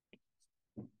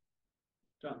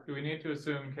 John. Do we need to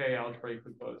assume K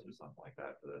algebraically closed or something like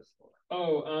that for this?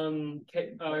 Oh,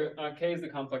 K is the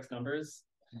complex numbers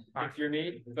if you're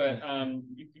me, but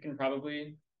you can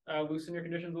probably loosen your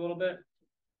conditions a little bit.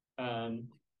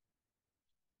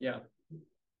 Yeah,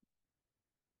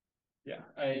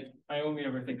 I only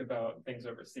ever think about things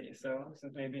over C, so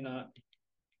maybe not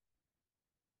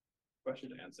question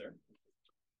to answer.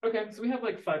 Okay, so we have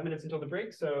like 5 minutes until the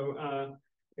break, so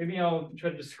maybe I'll try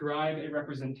to describe a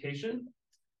representation.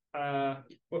 The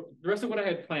rest of what I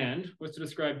had planned was to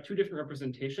describe 2 different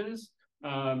representations,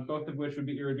 both of which would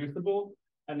be irreducible,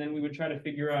 and then we would try to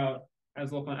figure out,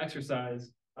 as a little fun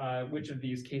exercise, which of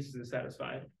these cases is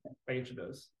satisfied by each of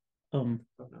those. So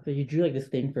you drew like this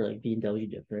thing for like B and W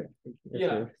different.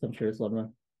 Yeah. Some sure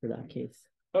lemma for that case.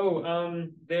 Oh,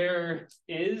 there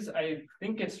is. I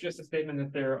think it's just a statement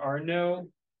that there are no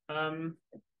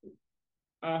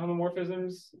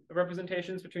homomorphisms,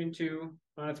 representations between 2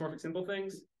 monomorphic simple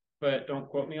things, but don't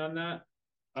quote me on that.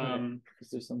 Is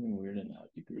there something weird in odd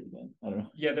degree then? I don't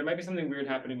know. Yeah, there might be something weird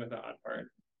happening with the odd part.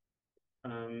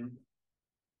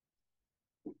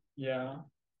 Yeah.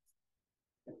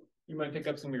 You might pick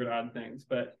up some weird odd things,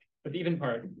 but the even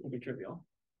part will be trivial.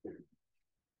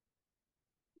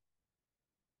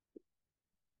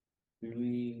 Do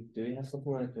we have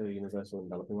something like a universal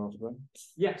enveloping algebra?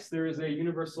 Yes, there is a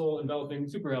universal enveloping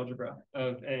superalgebra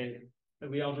of a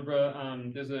Lie algebra.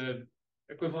 There's a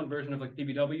equivalent version of like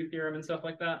PBW theorem and stuff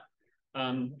like that.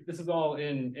 This is all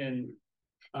in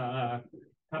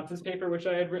Tops's paper, which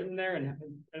I had written there and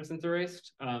have since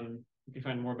erased. You can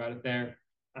find more about it there.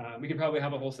 We could probably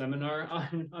have a whole seminar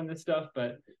on this stuff,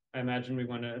 but I imagine we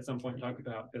want to at some point talk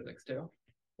about physics too.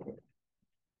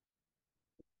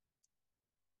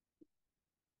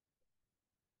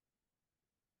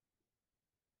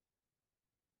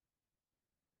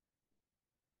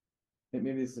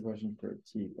 Maybe this is a question for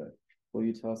T, but will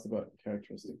you tell us about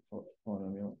characteristic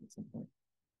polynomial at some point?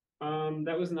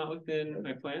 That was not within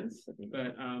my plans,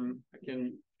 but I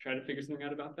can try to figure something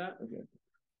out about that. Okay.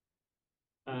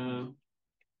 No.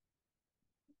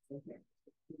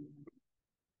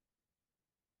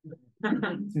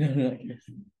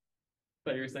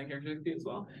 Thought you were saying characteristic T as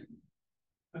well.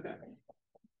 Okay.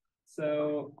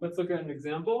 So let's look at an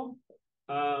example.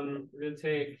 We're going to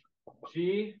take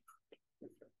G,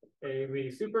 a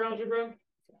Lie superalgebra,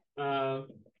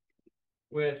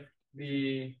 with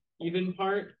the even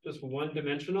part just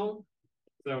one-dimensional.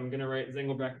 So I'm going to write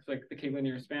Zangle brackets like the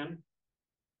k-linear span.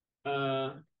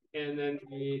 And then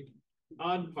the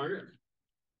odd part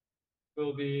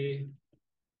will be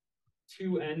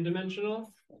 2n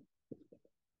dimensional.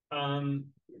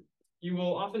 You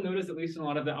will often notice, at least in a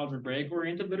lot of the algebraic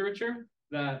oriented literature,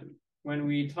 that when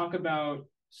we talk about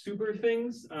super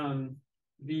things,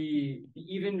 the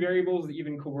even variables, the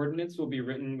even coordinates will be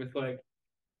written with like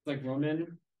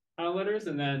Roman letters,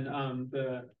 and then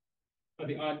the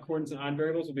odd coordinates and odd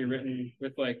variables will be written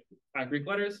with like Greek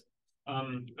letters.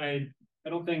 I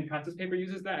don't think Katz's paper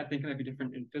uses that. I think it might be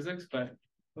different in physics, but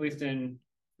at least in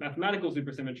mathematical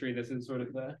supersymmetry, this is sort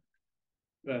of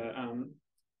the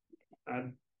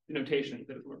notation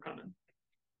that is more common.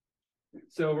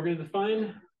 So we're going to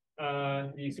define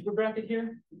the super bracket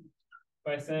here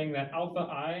by saying that alpha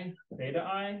I, beta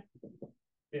I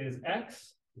is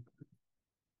x,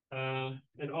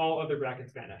 and all other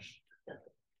brackets vanish.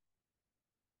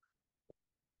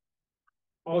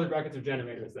 All the brackets are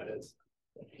generators, that is.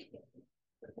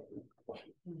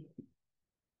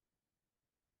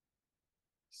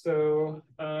 So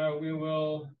we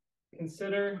will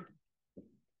consider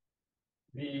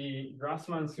the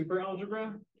Grassmann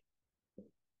superalgebra.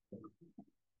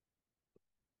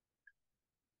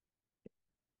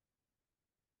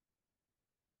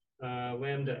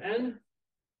 Lambda n.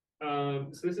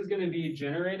 So this is going to be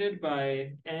generated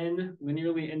by n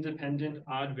linearly independent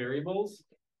odd variables.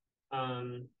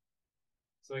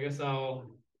 So I guess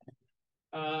I'm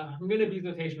going to use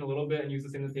notation a little bit and use the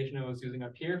same notation I was using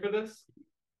up here for this,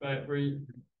 but we're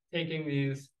taking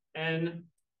these n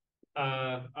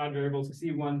odd variables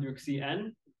C1 through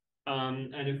Cn,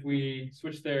 and if we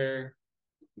switch their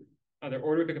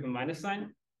order, pick up a minus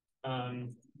sign.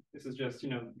 This is just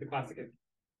the classic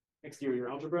exterior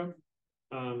algebra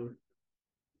in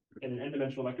an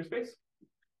n-dimensional vector space,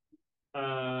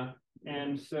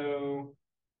 and so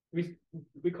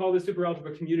we call this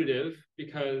superalgebra commutative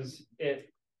because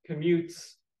it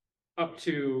commutes up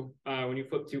to when you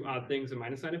flip 2 odd things, a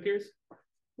minus sign appears.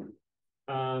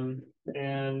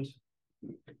 And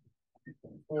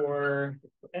for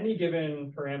any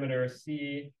given parameter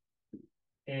C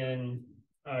in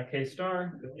K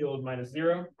star, the field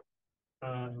 -0,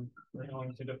 we're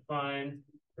going to define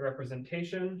the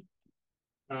representation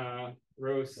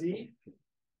rho C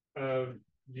of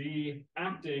G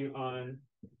acting on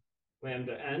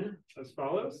lambda n as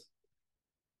follows.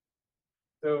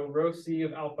 So rho C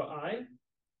of alpha I,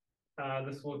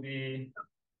 this will be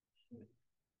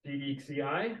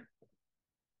dxci.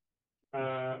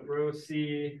 Rho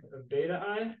C of beta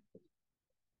I,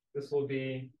 this will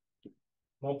be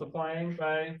multiplying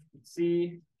by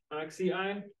C Xi.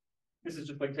 This is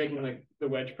just like taking like the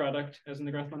wedge product as in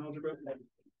the Grassmann algebra.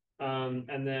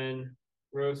 And then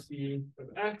rho C of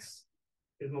X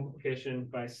is multiplication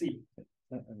by C.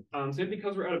 So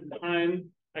because we're out of time,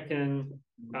 I can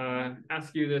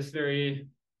ask you this very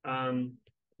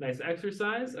nice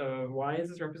exercise of why is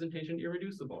this representation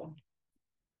irreducible?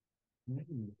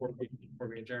 Before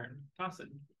we adjourn. Toss it.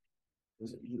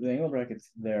 The angle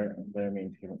brackets there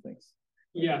mean different things.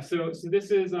 Yeah, so this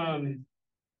is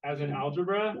as an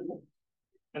algebra,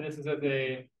 and this is as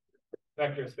a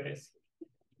vector space.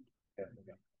 Okay.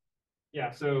 Yeah,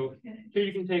 so here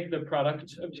you can take the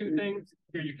product of two things,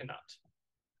 here you cannot.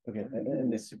 Okay,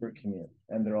 and they supercommute,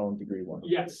 and they're all in degree 1.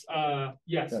 Yes,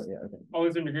 yes. Oh, yeah, okay.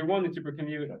 Always in degree 1, the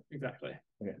supercommute, exactly.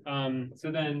 Okay.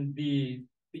 So then the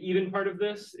even part of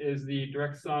this is the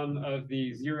direct sum of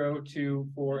the 0, 2,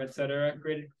 4, etc.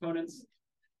 graded components.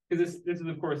 Because this is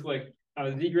of course like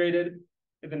Z graded,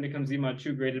 it then becomes Z mod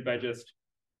 2 graded by just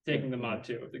taking the mod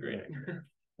 2 of the grading.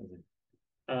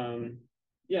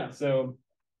 Yeah, so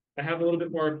I have a little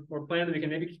bit more plan that we can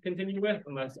maybe continue with,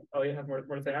 unless Elliot has more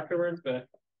to say afterwards, but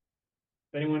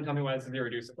anyone tell me why this is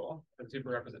irreducible, the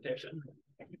super representation?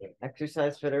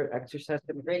 Exercise fitter, exercise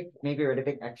fitter. Great. Maybe we're a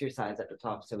big exercise at the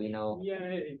top so we know.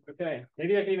 Yay, okay.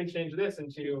 Maybe I can even change this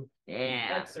into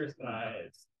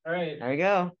exercise. All right. There we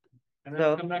go. And then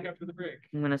I'll come back after the break.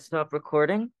 I'm gonna stop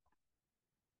recording.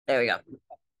 There we go.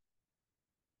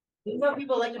 What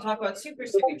people like to talk about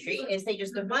supersymmetry is they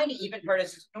just define the even part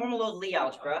as normal old Lie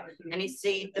algebra, and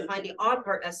they define the odd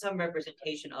part as some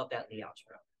representation of that Lie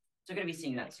algebra. So we're going to be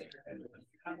seeing that soon.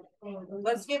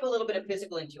 Let's give a little bit of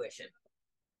physical intuition.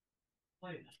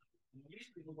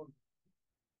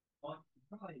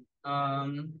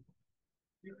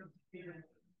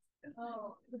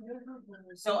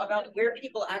 So about where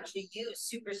people actually use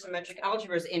supersymmetric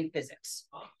algebras in physics.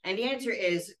 And the answer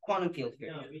is quantum field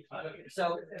theory.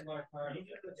 So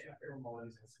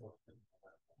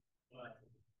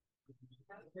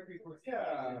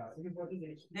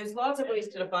there's lots of ways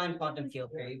to define quantum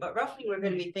field theory, but roughly we're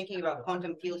going to be thinking about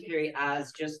quantum field theory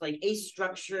as just like a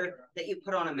structure that you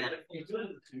put on a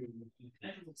manifold.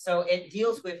 So it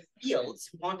deals with fields,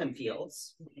 quantum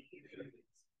fields,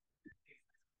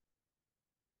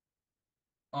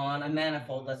 on a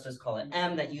manifold, let's just call it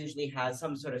M, that usually has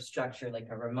some sort of structure like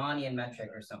a Riemannian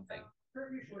metric or something. So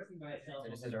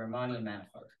this is a Riemannian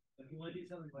manifold.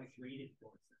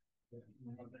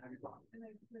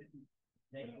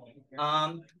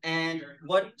 And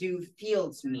what do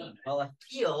fields mean? Well, a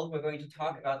field, we're going to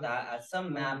talk about that as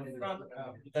some map from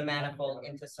the manifold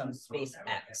into some space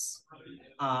X.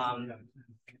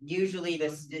 Usually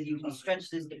you can stretch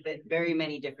this to fit very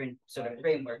many different sort of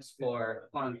frameworks for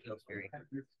quantum field theory.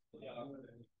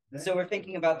 So we're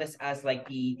thinking about this as like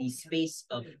the space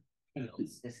of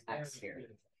fields, this X here.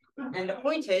 And the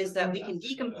point is that we can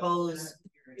decompose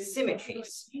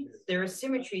symmetries. There are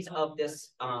symmetries of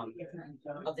this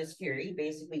theory,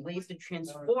 basically ways to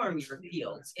transform your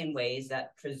fields in ways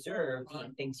that preserve the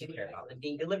things you care about. I'm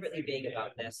being deliberately vague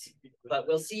about this, but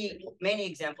we'll see many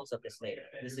examples of this later.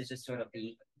 This is just sort of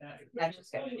the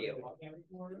etch-a-sketch view.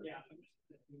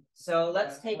 So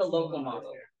let's take a local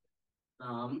model.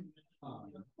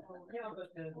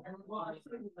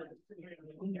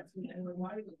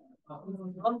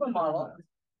 Local model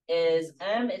is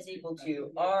M is equal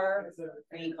to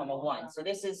R3, 1. So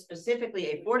this is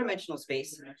specifically a 4-dimensional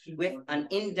space with an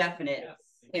indefinite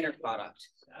inner product.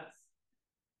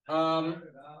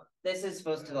 This is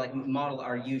supposed to like model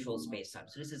our usual space time.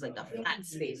 So this is like the flat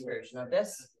space version of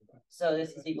this. So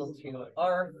this is equal to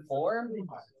R4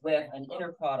 with an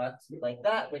inner product like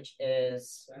that, which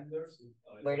is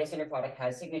where this inner product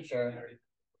has signature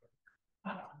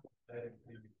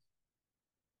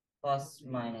plus,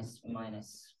 minus,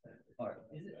 minus, or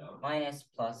minus,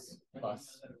 plus,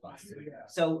 plus, plus.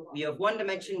 So we have one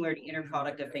dimension where the inner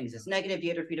product of things is negative,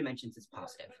 the other 3 dimensions is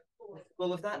positive. Cool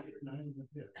with that?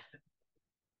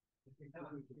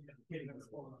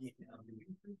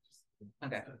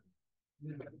 Okay.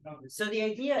 So the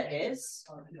idea is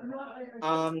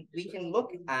we can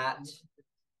look at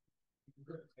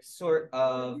sort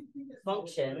of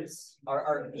functions,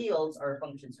 our fields are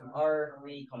functions from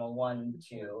R3, 1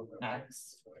 to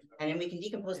X, and then we can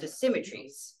decompose the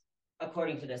symmetries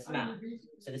according to this map.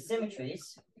 So the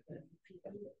symmetries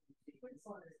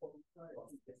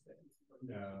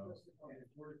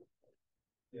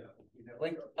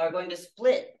are going to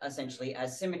split essentially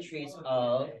as symmetries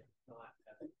of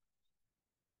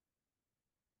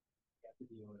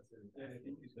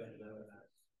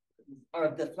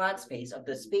the flat space of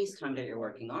the space-time that you're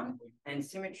working on, and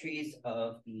symmetries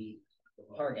of the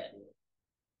target.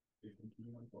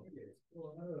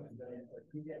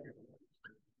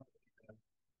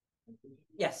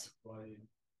 Yes.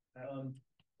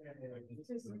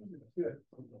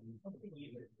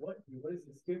 What is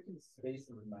the skipping space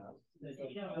in the map?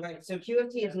 Right. So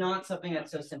QFT is not something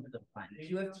that's so simple to define.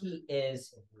 QFT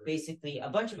is basically a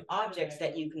bunch of objects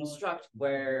that you construct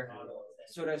where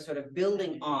sort of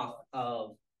building off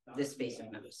of this space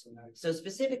of maps. So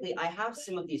specifically, I have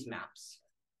some of these maps,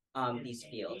 these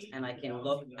fields, and I can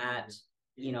look at,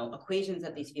 equations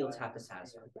that these fields have to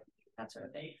satisfy, that sort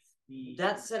of thing.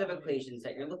 That set of equations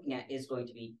that you're looking at is going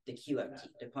to be the QFT,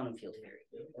 the quantum field theory.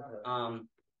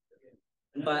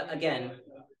 But again,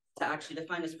 to actually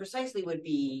define this precisely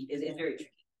is very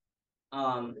tricky.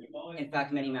 In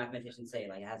fact, many mathematicians say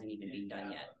it hasn't even been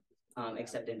done yet,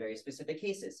 except in very specific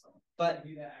cases. But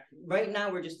right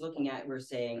now we're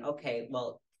saying, okay,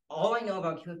 well, all I know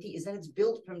about QFT is that it's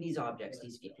built from these objects,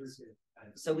 these fields.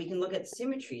 So we can look at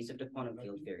symmetries of the quantum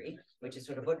field theory, which is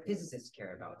sort of what physicists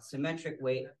care about.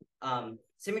 Symmetries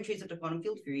of the quantum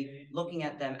field theory, looking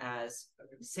at them as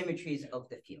symmetries of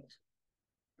the field.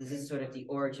 This is sort of the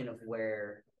origin of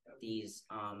where these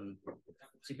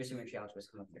supersymmetry algebras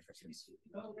come up in the first place.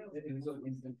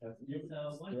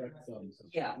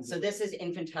 Yeah, so this is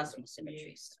infinitesimal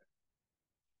symmetries.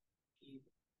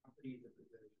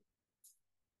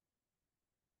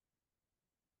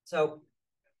 So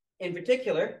in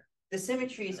particular, the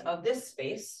symmetries of this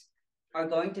space are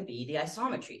going to be the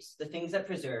isometries, the things that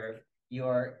preserve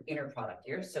your inner product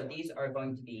here. So these are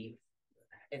going to be,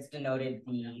 it's denoted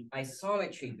the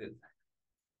isometry group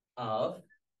of,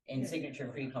 in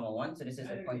signature 3,1. So this is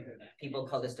the point, people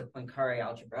call this the Poincare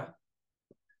algebra.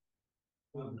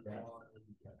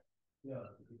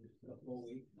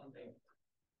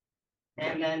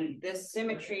 And then the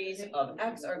symmetries of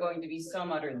X are going to be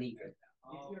some other Lie group.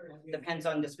 Depends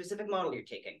on the specific model you're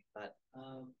taking, but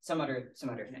some other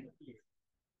thing.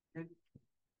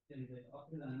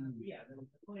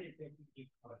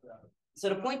 So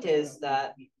the point is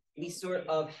that we sort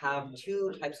of have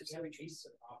two types of symmetries.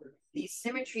 These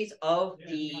symmetries of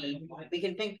we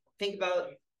can think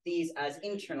about these as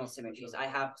internal symmetries. I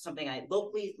have something I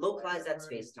localize that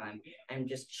space-time and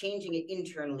just changing it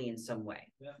internally in some way,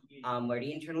 where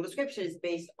the internal description is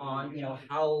based on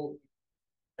how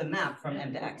the map from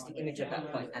M to X, the image at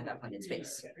that point in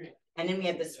space. And then we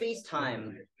have the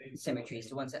space-time symmetries,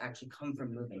 the ones that actually come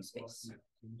from moving space.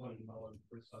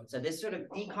 So this sort of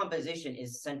decomposition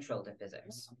is central to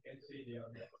physics.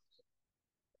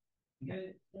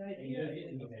 Okay.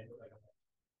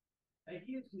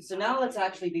 So now let's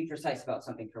actually be precise about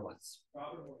something for once.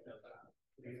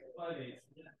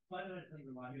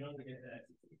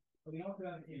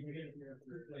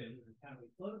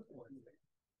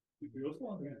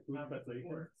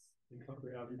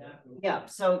 Yeah,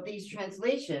 so these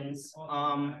translations,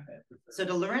 so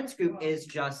the Lorentz group is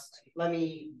just, let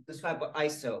me describe what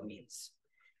ISO means.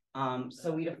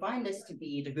 So we define this to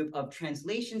be the group of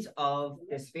translations of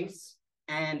this space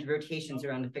and rotations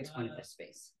around the fixed point of this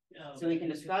space. So we can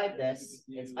describe this,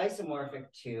 it's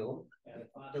isomorphic to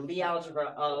the Lie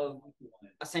algebra of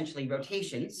essentially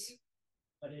rotations,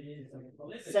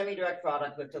 semi-direct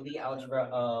product with the Lie algebra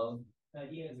of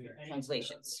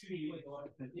translations.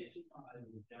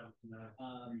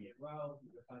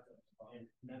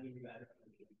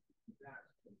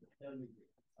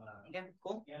 Okay,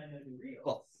 cool.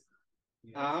 Cool.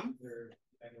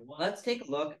 Let's take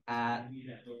a look at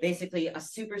basically a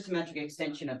supersymmetric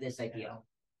extension of this idea.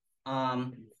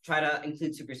 Try to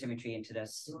include supersymmetry into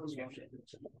this description.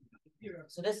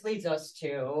 So this leads us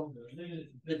to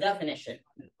the definition.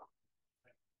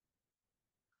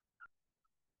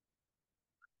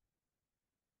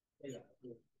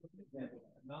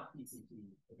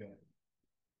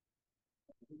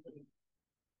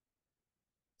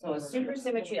 So a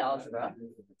supersymmetry algebra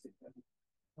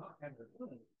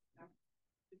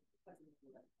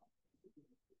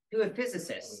to a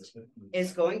physicist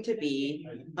is going to be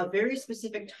a very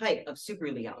specific type of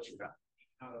super Lie algebra.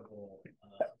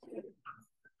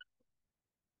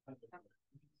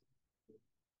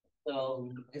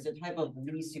 So it's a type of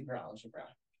Lie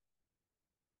superalgebra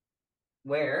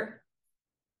where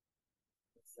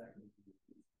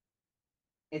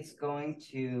it's going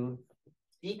to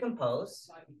decompose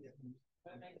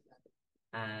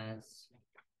as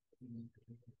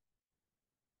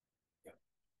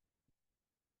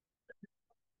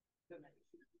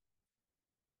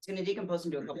it's going to decompose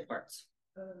into a couple parts.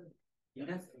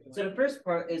 Okay? So the first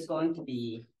part is going to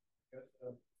be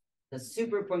the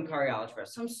super Poincare algebra,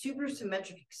 some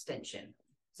supersymmetric extension,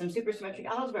 some supersymmetric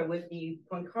algebra with the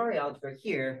Poincare algebra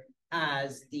here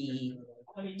as the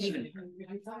even.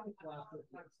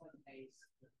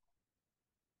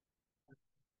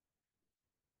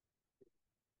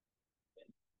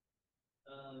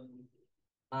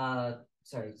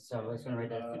 Sorry, so I was going to write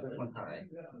that super Poincare.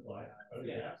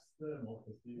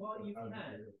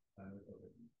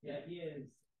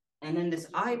 And then this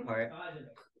I part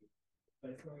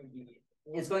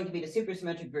is going to be the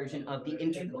supersymmetric version of the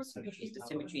internal symmetries, the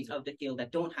symmetries of the field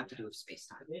that don't have to do with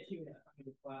space-time.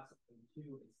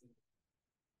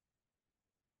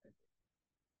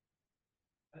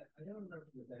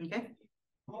 Okay.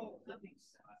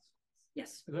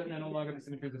 Yes. Is that an analog of the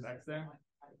symmetries of X there?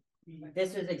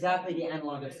 This is exactly the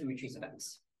analog of symmetries of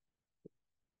X.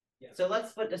 So let's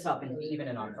split this up into the even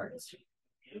and odd parts.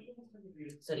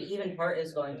 So the even part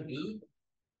is going to be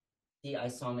the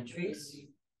isometries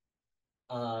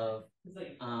of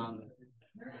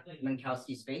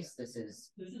Jankowski space. This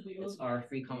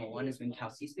R3, 1 is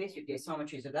Jankowski space with the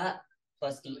isometries of that,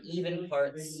 plus the even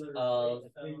parts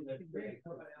of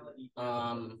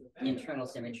internal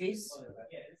symmetries.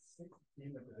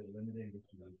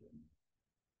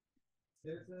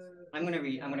 I'm gonna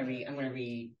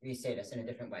restate this in a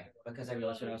different way because I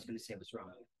realized what I was gonna say was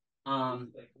wrong.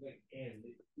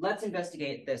 Let's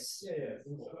investigate this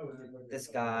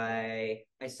guy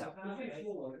iso.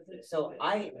 So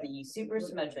the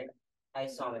supersymmetric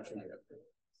isometry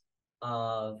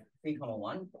of 3,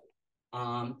 1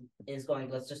 is going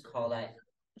to, let's just call that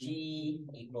G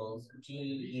equals G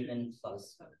even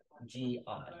plus G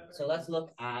odd. So let's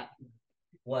look at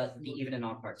what the even and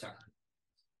odd parts are.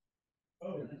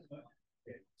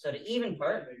 So the even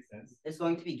part is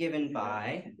going to be given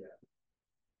by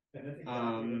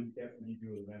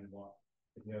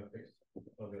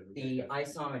the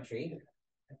isometry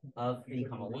of 3,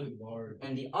 1.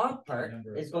 And the odd part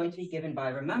is going to be given by,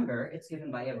 remember, it's given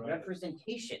by a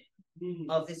representation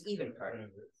of this even part.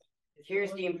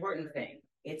 Here's the important thing.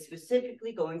 It's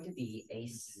specifically going to be a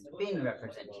spin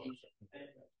representation.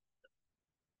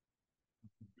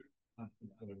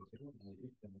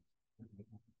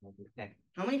 Okay.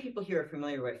 How many people here are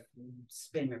familiar with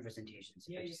spin representations?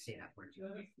 If I just say that word.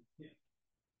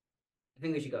 I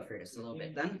think we should go through this a little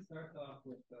bit then.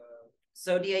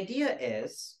 So the idea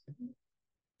is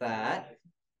that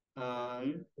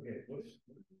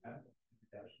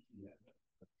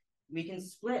we can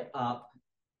split up.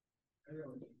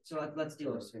 So let's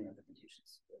deal with spin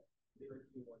representations.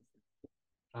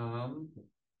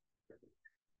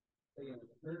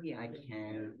 Maybe I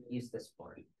can use this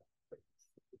board.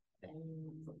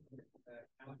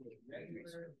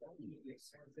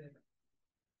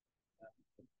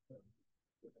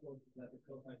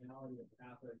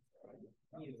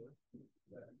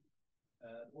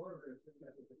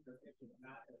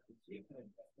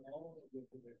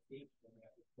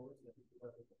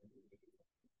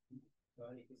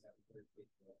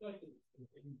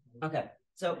 Okay,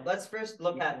 so let's first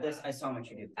look at this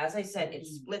isometry group. As I said, it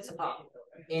splits up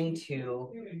into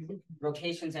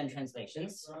rotations and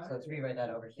translations. So let's rewrite that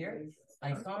over here.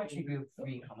 Isometry group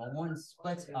 3, 1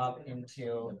 splits up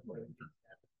into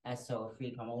SO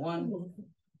 3, 1,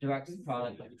 direct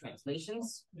product of the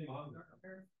translations.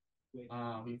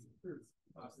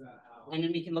 And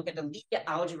then we can look at the Lie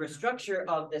algebra structure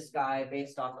of this guy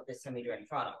based off of this semi-direct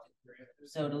product.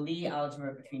 So the Lie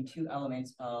algebra between two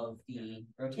elements of the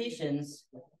rotations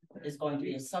is going to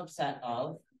be a subset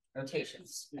of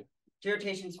rotations. Two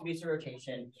rotations produce a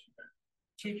rotation.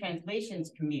 Two translations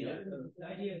commute.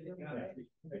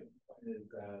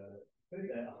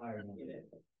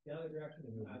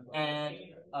 And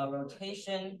a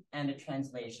rotation and a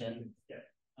translation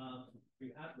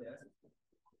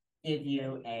give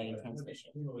you a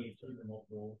translation.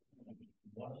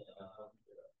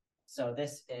 So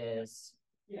this is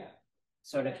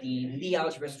sort of the Lie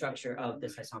algebra structure of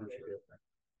this isometry group.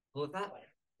 Cool with that?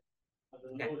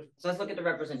 Okay, so let's look at the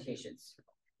representations.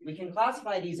 We can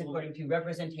classify these according to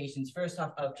representations, first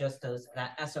off of just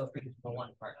that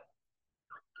SO3,1 part.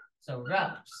 So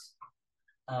reps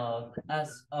of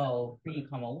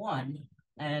SO3,1,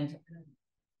 and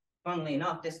funnily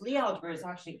enough, this Lie algebra is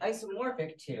actually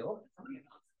isomorphic to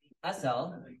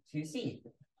SL2C.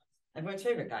 Everyone's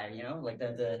favorite guy, you know, like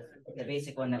the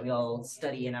basic one that we all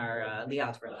study in our Lie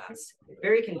algebra labs.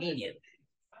 Very convenient.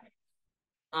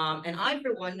 And I,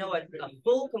 for one, know a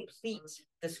full, complete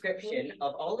description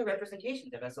of all the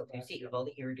representations of SL2C, of all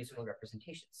the irreducible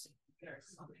representations.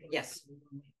 Yes?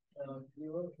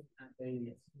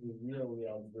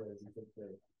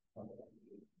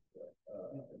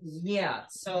 Yeah,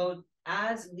 so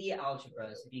as Lie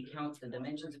algebras, if you count the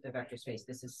dimensions of the vector space,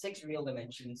 this is 6 real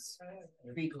dimensions,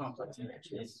 3 complex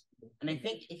dimensions. And I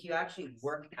think if you actually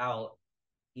work out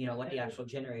what the actual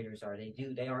generators are.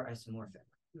 They are isomorphic.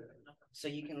 So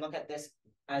you can look at this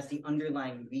as the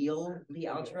underlying real Lie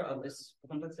algebra of this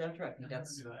complex algebra. I think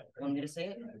that's one way to say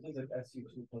it.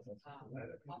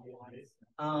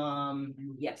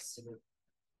 Yes.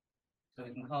 So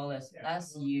we can call this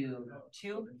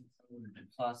SU2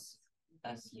 plus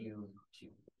SU2. Is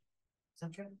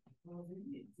that true?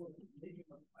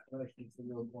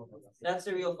 That's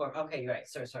the real form. Okay, you're right.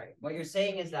 Sorry. What you're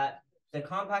saying is that the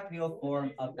compact real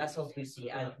form of SL2C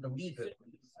as the Lie group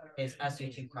is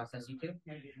SU2 cross SU2?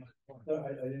 No, I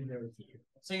didn't hear it.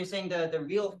 So you're saying the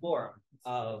real form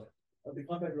of The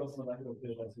compact real form of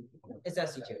is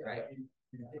SU2, right?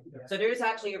 So there is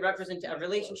actually a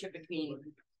relationship between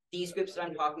these groups that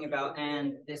I'm talking about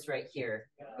and this right here,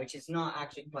 which is not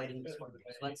actually quite in this one. So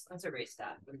let's erase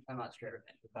that. I'm not sure of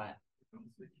it, but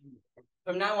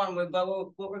from now on, what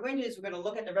we're going to do is we're going to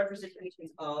look at the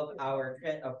representations of our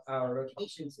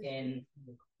rotations in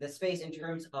the space in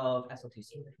terms of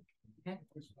SL2C. Okay.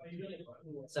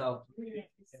 So.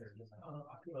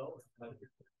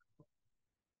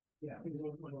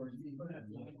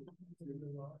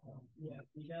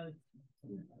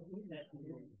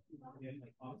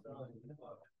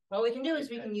 What we can do is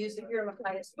we can use the theorem of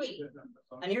highest weight.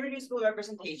 An irreducible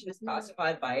representation is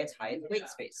classified by its highest weight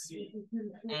space.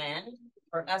 And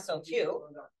for SL2,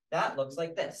 that looks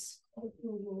like this.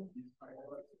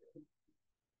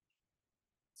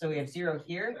 So we have 0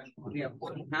 here, we have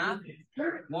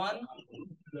 1/2, 1,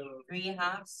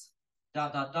 3/2, ...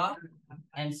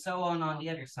 and so on the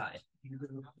other side.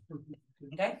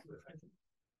 Okay?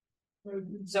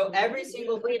 So every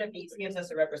single weight of these gives us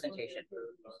a representation.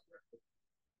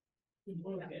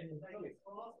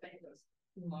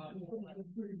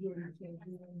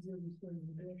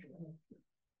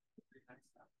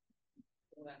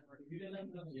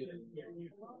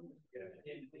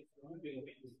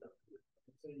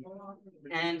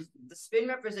 And the spin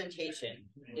representation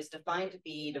is defined to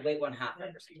be the weight 1/2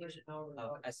 representation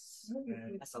of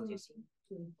SL2C.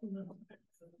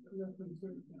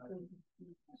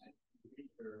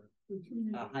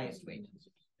 Highest weight.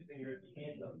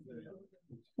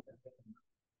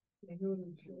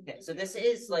 Okay, so this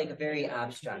is like very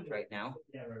abstract right now.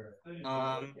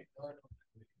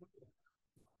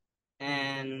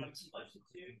 And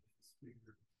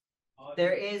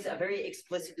there is a very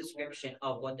explicit description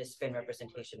of what the spin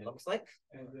representation looks like.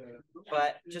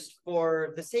 But just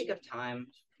for the sake of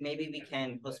time, maybe we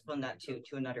can postpone that to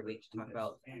another week to talk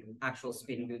about actual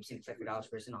spin groups and Clifford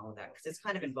algebras and all of that, because it's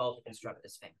kind of involved to construct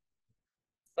this thing.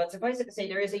 But suffice it to say,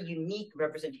 there is a unique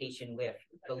representation with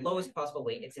the lowest possible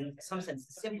weight. It's in some sense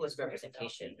the simplest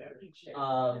representation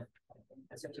of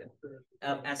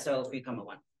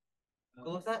SO3,1.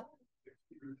 Cool with that?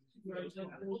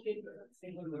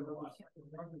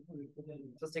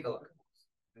 Let's take a look.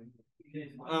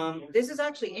 This is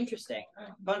actually interesting.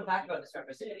 Fun fact about this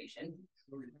representation.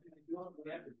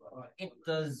 It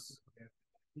does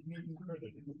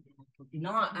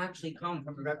not actually come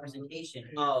from a representation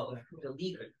of the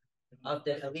Lie group,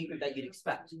 Lie group that you'd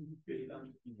expect.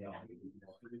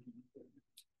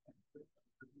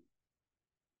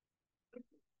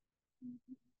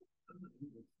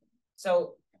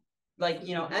 So, like,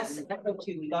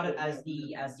 SO2, we got it as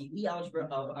the Lie algebra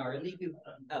of our Lie group,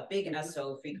 big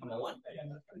SO3,1.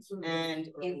 And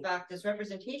in fact, this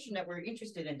representation that we're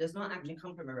interested in does not actually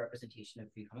come from a representation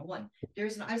of 3,1. There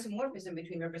is an isomorphism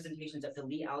between representations of the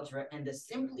Lie algebra and the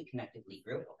simply connected Lie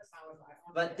group,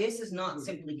 but this is not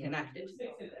simply connected.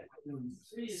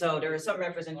 So there are some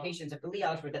representations of the Lie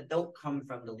algebra that don't come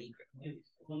from the Lie group.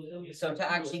 So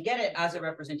to actually get it as a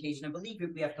representation of a Lie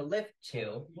group, we have to lift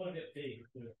 2.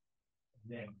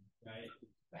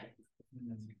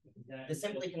 The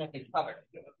simply connected cover.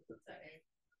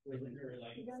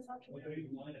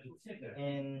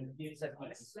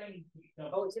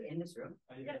 Oh, is it in this room?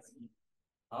 Yes.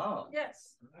 Oh.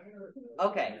 Yes.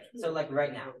 Okay, so like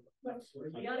right now.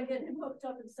 We gotta get him hooked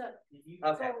up and set.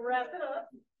 Okay. So wrap it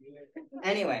up.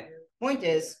 Anyway, point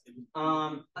is,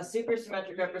 a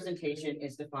supersymmetric representation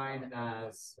is defined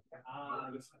as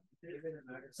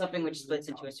something which splits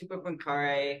into a super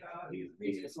Poincare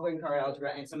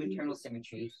algebra and some internal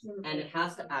symmetry, and it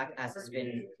has to act as a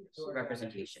spin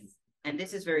representation. And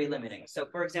this is very limiting. So,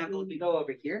 for example, if we go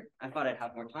over here, I thought I'd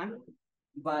have more time,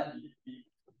 but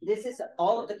this is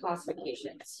all of the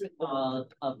classifications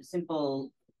of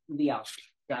simple Lie algebra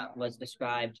that was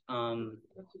described,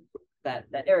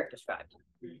 that Eric described.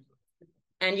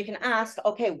 And you can ask,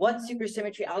 okay, what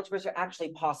supersymmetry algebras are actually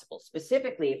possible?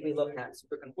 Specifically, if we look at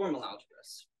superconformal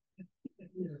algebras.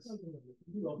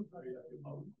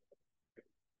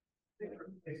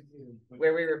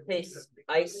 where we replace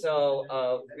ISO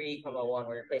of 3, 1,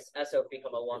 we replace SO 3,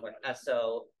 1 with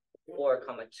SO 4,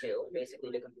 2,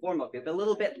 basically the conformal group, a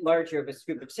little bit larger of a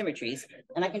group of symmetries.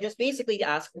 And I can just basically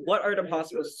ask, what are the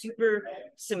possible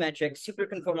supersymmetric,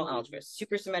 superconformal algebras,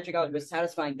 supersymmetric algebras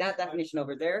satisfying that definition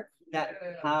over there that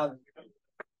have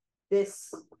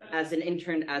this as an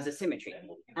intern as a symmetry?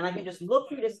 And I can just look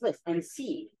through this list and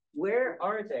see where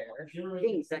are there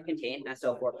things that contain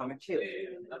SO4, 2.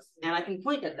 And I can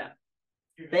point at them.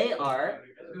 They are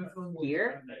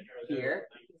here, here,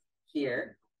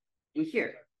 here, and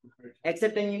here.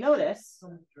 Except then you notice,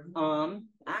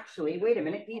 actually, wait a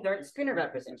minute, these aren't spinor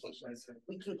representations.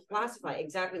 We can classify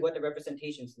exactly what the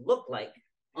representations look like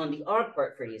on the arc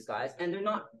part for these guys, and they're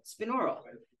not spinoral,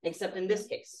 except in this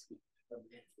case.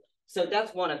 So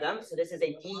that's one of them. So this is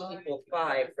a D equal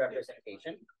 5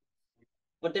 representation.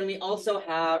 But then we also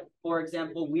have, for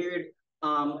example, weird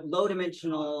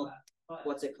low-dimensional,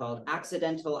 what's it called,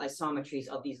 accidental isometries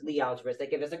of these Lie algebras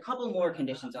that give us a couple more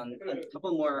conditions on, a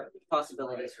couple more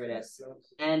possibilities for this.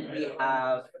 And we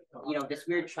have, you know, this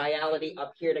weird triality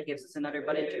up here that gives us another,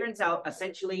 but it turns out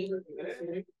essentially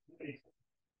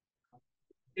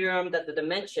theorem that the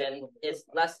dimension is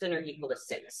less than or equal to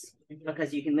 6,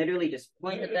 because you can literally just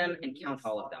point at them and count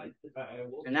all of them.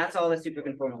 And that's all the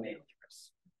superconformal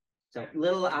algebras. So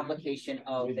little application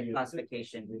of the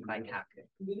classification by cap.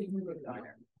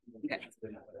 Okay.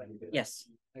 Yes.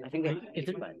 I think that, is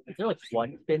there like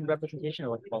one spin representation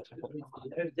or like multiple?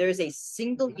 There is a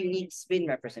single unique spin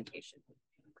representation.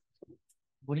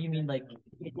 What do you mean, like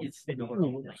it is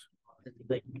spinoral?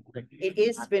 Like it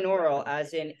is spinoral,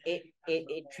 as in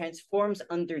it transforms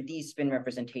under the spin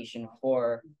representation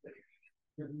for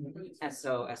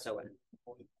SON.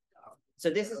 So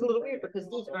this is a little weird because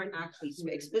these aren't actually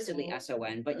explicitly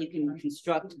SON, but you can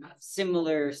construct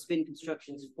similar spin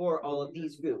constructions for all of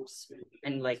these groups.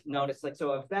 And like notice, like,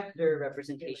 so a vector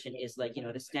representation is like, you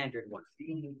know, the standard one.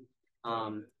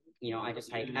 You know, I just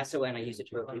type SON, I use it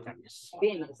to represent vector.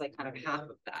 Spin is like kind of half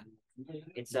of that.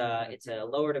 It's a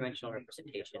lower dimensional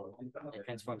representation. It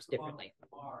transforms differently.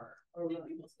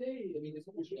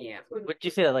 Yeah. Would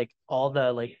you say that like all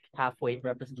the like half-weight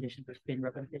representations or spin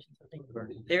representations? I think, or...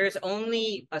 There is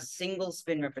only a single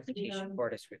spin representation for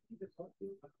this group.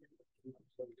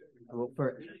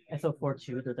 For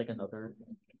SO42, there's like another.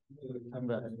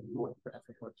 For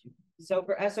SO42. So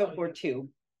for SO42,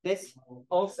 this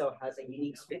also has a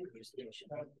unique spin representation.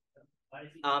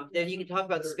 Then you can talk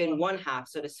about spin 1/2,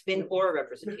 so the spin or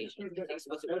representation. That's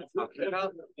what we're talking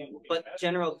about. But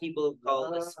general people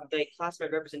call this, they classify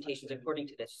representations according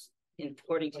to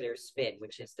their spin,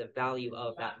 which is the value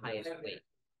of that highest weight.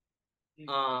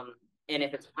 And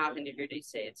if it's half integer, they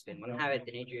say it's spin 1/2. It's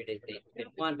an integer, they say spin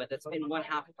 1. But the spin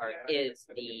 1/2 part is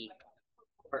the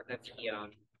part of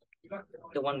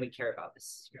the one we care about, the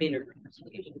spin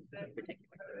representation in particular.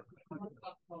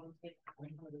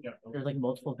 There's like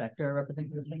multiple vector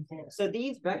representations. So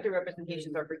these vector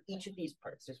representations are for each of these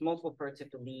parts. There's multiple parts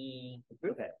of the Lie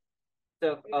group.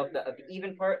 So of the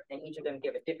even part, and each of them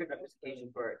give a different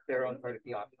representation for their own part of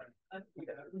the odd part.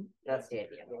 That's the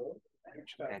idea.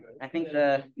 Okay. I think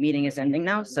the meeting is ending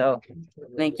now, so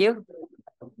thank you.